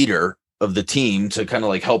leader of the team to kind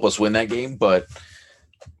of help us win that game. But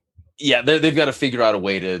yeah, they've got to figure out a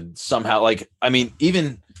way to somehow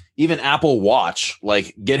even Apple Watch,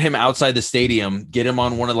 get him outside the stadium, get him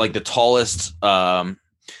on one of the tallest,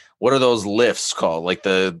 what are those lifts called?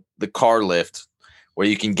 The car lift where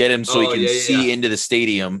you can get him so he can see into the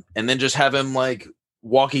stadium, and then just have him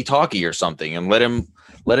walkie talkie or something and let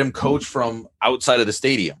him coach from outside of the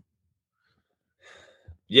stadium.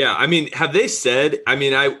 Yeah. I mean, have they said,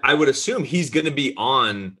 I would assume he's going to be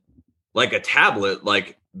on a tablet,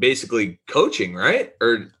 basically coaching, right?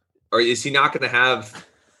 Or is he not going to have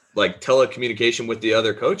telecommunication with the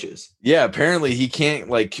other coaches? Yeah, apparently he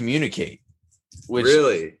can't communicate. Which,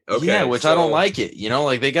 really? Okay. Yeah, which I don't like it.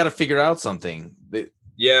 They got to figure out something.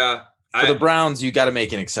 For the Browns, you got to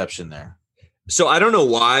make an exception there. So I don't know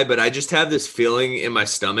why, but I just have this feeling in my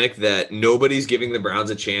stomach that nobody's giving the Browns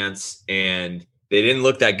a chance, and they didn't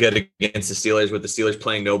look that good against the Steelers with the Steelers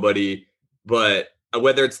playing nobody. But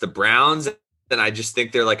whether it's the Browns, then I just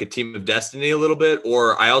think they're a team of destiny a little bit,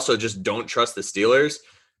 or I also just don't trust the Steelers.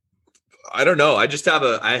 I don't know. I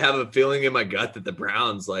have a feeling in my gut that the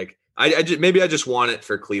Browns, I just want it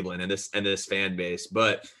for Cleveland and this fan base.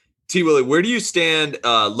 But T. Willie, where do you stand?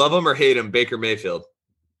 Love him or hate him, Baker Mayfield?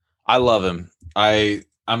 I love him. I'm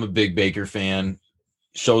a big Baker fan.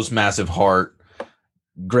 Shows massive heart.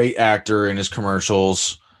 Great actor in his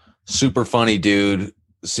commercials. Super funny dude.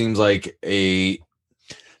 Seems like a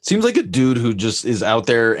dude who just is out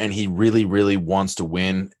there and he really, really wants to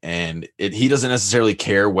win. And he doesn't necessarily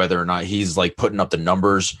care whether or not he's putting up the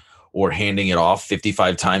numbers or handing it off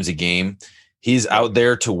 55 times a game. He's out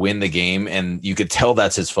there to win the game. And you could tell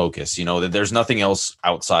that's his focus, that there's nothing else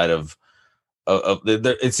outside of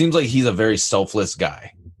it seems like he's a very selfless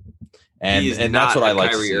guy. And that's what I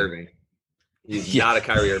like. Kyrie Irving. He's not a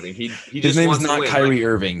Kyrie Irving. He His just name's wants to not win. Kyrie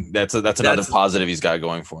Irving. That's another positive he's got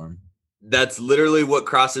going for him. That's literally what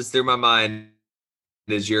crosses through my mind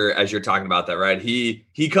as you're talking about that, right?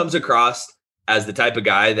 He comes across as the type of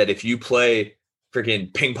guy that if you play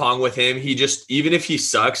freaking ping pong with him, he just, even if he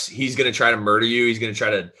sucks, he's going to try to murder you. He's going to try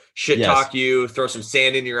to shit talk you, throw some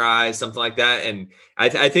sand in your eyes, something like that. And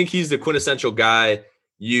I think he's the quintessential guy.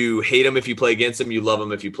 You hate him if you play against him. You love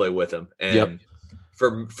him if you play with him. And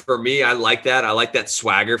for me, I like that. I like that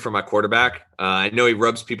swagger for my quarterback. I know he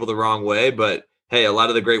rubs people the wrong way, but hey, a lot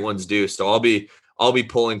of the great ones do. So I'll be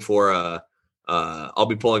pulling for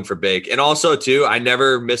Bake. And also too, I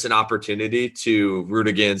never miss an opportunity to root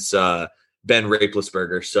against Ben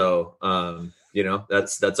Roethlisberger. So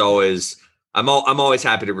that's always, I'm always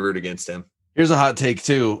happy to root against him. Here's a hot take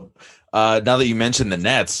too. Now that you mentioned the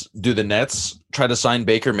Nets, do the Nets try to sign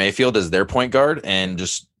Baker Mayfield as their point guard and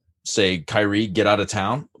just say, Kyrie, get out of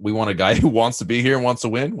town? We want a guy who wants to be here and wants to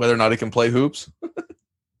win, whether or not he can play hoops.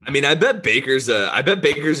 I mean, I bet Baker's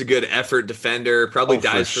a good effort defender, probably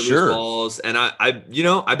dives for loose balls. And I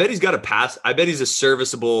bet he's got a pass. I bet he's a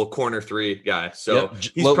serviceable corner three guy. So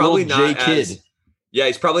he's probably not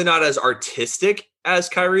he's probably not as artistic as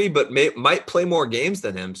Kyrie, but might play more games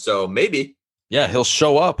than him. So maybe. Yeah, he'll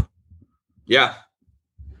show up. Yeah.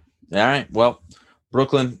 All right. Well,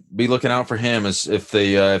 Brooklyn, be looking out for him as if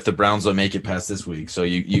the Browns don't make it past this week. So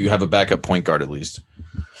you have a backup point guard at least.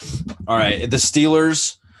 All right. The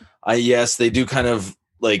Steelers, yes, they do kind of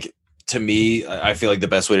like, to me, I feel like the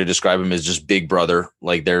best way to describe them is just big brother.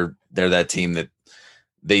 Like they're that team that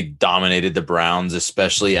they dominated the Browns,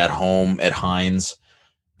 especially at home at Heinz.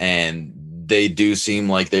 And they do seem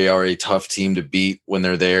like they are a tough team to beat when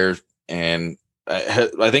they're there. And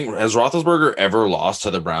I think, has Roethlisberger ever lost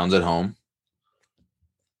to the Browns at home?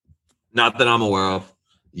 Not that I'm aware of.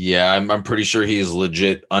 Yeah, I'm pretty sure he is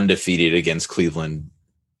legit undefeated against Cleveland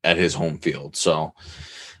at his home field. So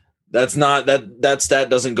that stat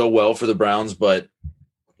doesn't go well for the Browns. But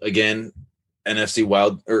again, AFC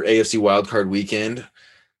wildcard weekend,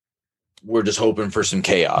 we're just hoping for some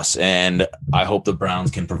chaos, and I hope the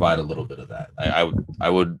Browns can provide a little bit of that. I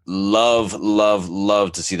would love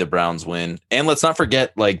to see the Browns win. And let's not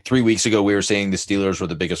forget, like 3 weeks ago, we were saying the Steelers were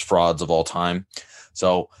the biggest frauds of all time.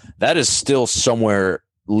 So that is still somewhere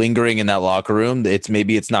lingering in that locker room.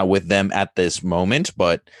 Maybe it's not with them at this moment,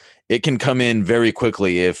 but it can come in very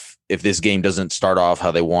quickly if this game doesn't start off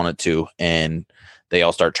how they want it to, and they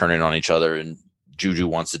all start turning on each other, and Juju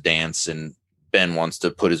wants to dance and Ben wants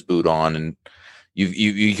to put his boot on, and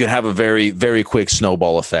you could have a very, very quick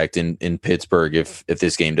snowball effect in Pittsburgh if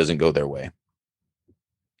this game doesn't go their way.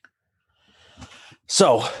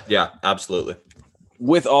 So yeah, absolutely.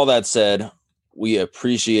 With all that said, we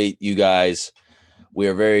appreciate you guys. We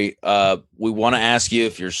are very we want to ask you,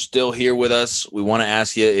 if you're still here with us, we want to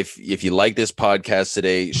ask you if you like this podcast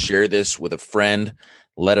today, share this with a friend,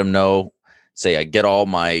 let them know. Say I get all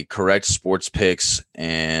my correct sports picks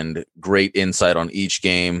and great insight on each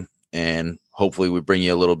game, and hopefully we bring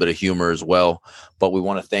you a little bit of humor as well. But we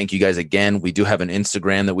want to thank you guys again. We do have an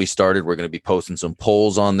Instagram that we started. We're going to be posting some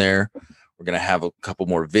polls on there. We're going to have a couple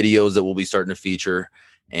more videos that we'll be starting to feature,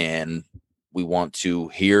 and we want to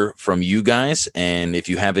hear from you guys. And if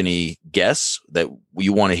you have any guests that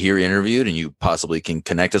you want to hear interviewed and you possibly can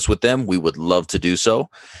connect us with them, we would love to do so.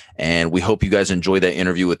 And we hope you guys enjoy that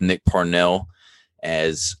interview with Nick Parnell,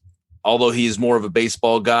 as although he's more of a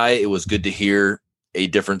baseball guy, it was good to hear a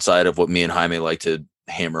different side of what me and Jaime like to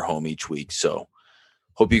hammer home each week. So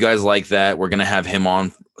hope you guys like that. We're going to have him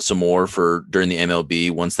on some more for during the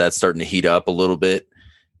MLB once that's starting to heat up a little bit.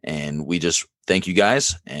 And we just thank you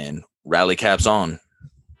guys, and rally caps on.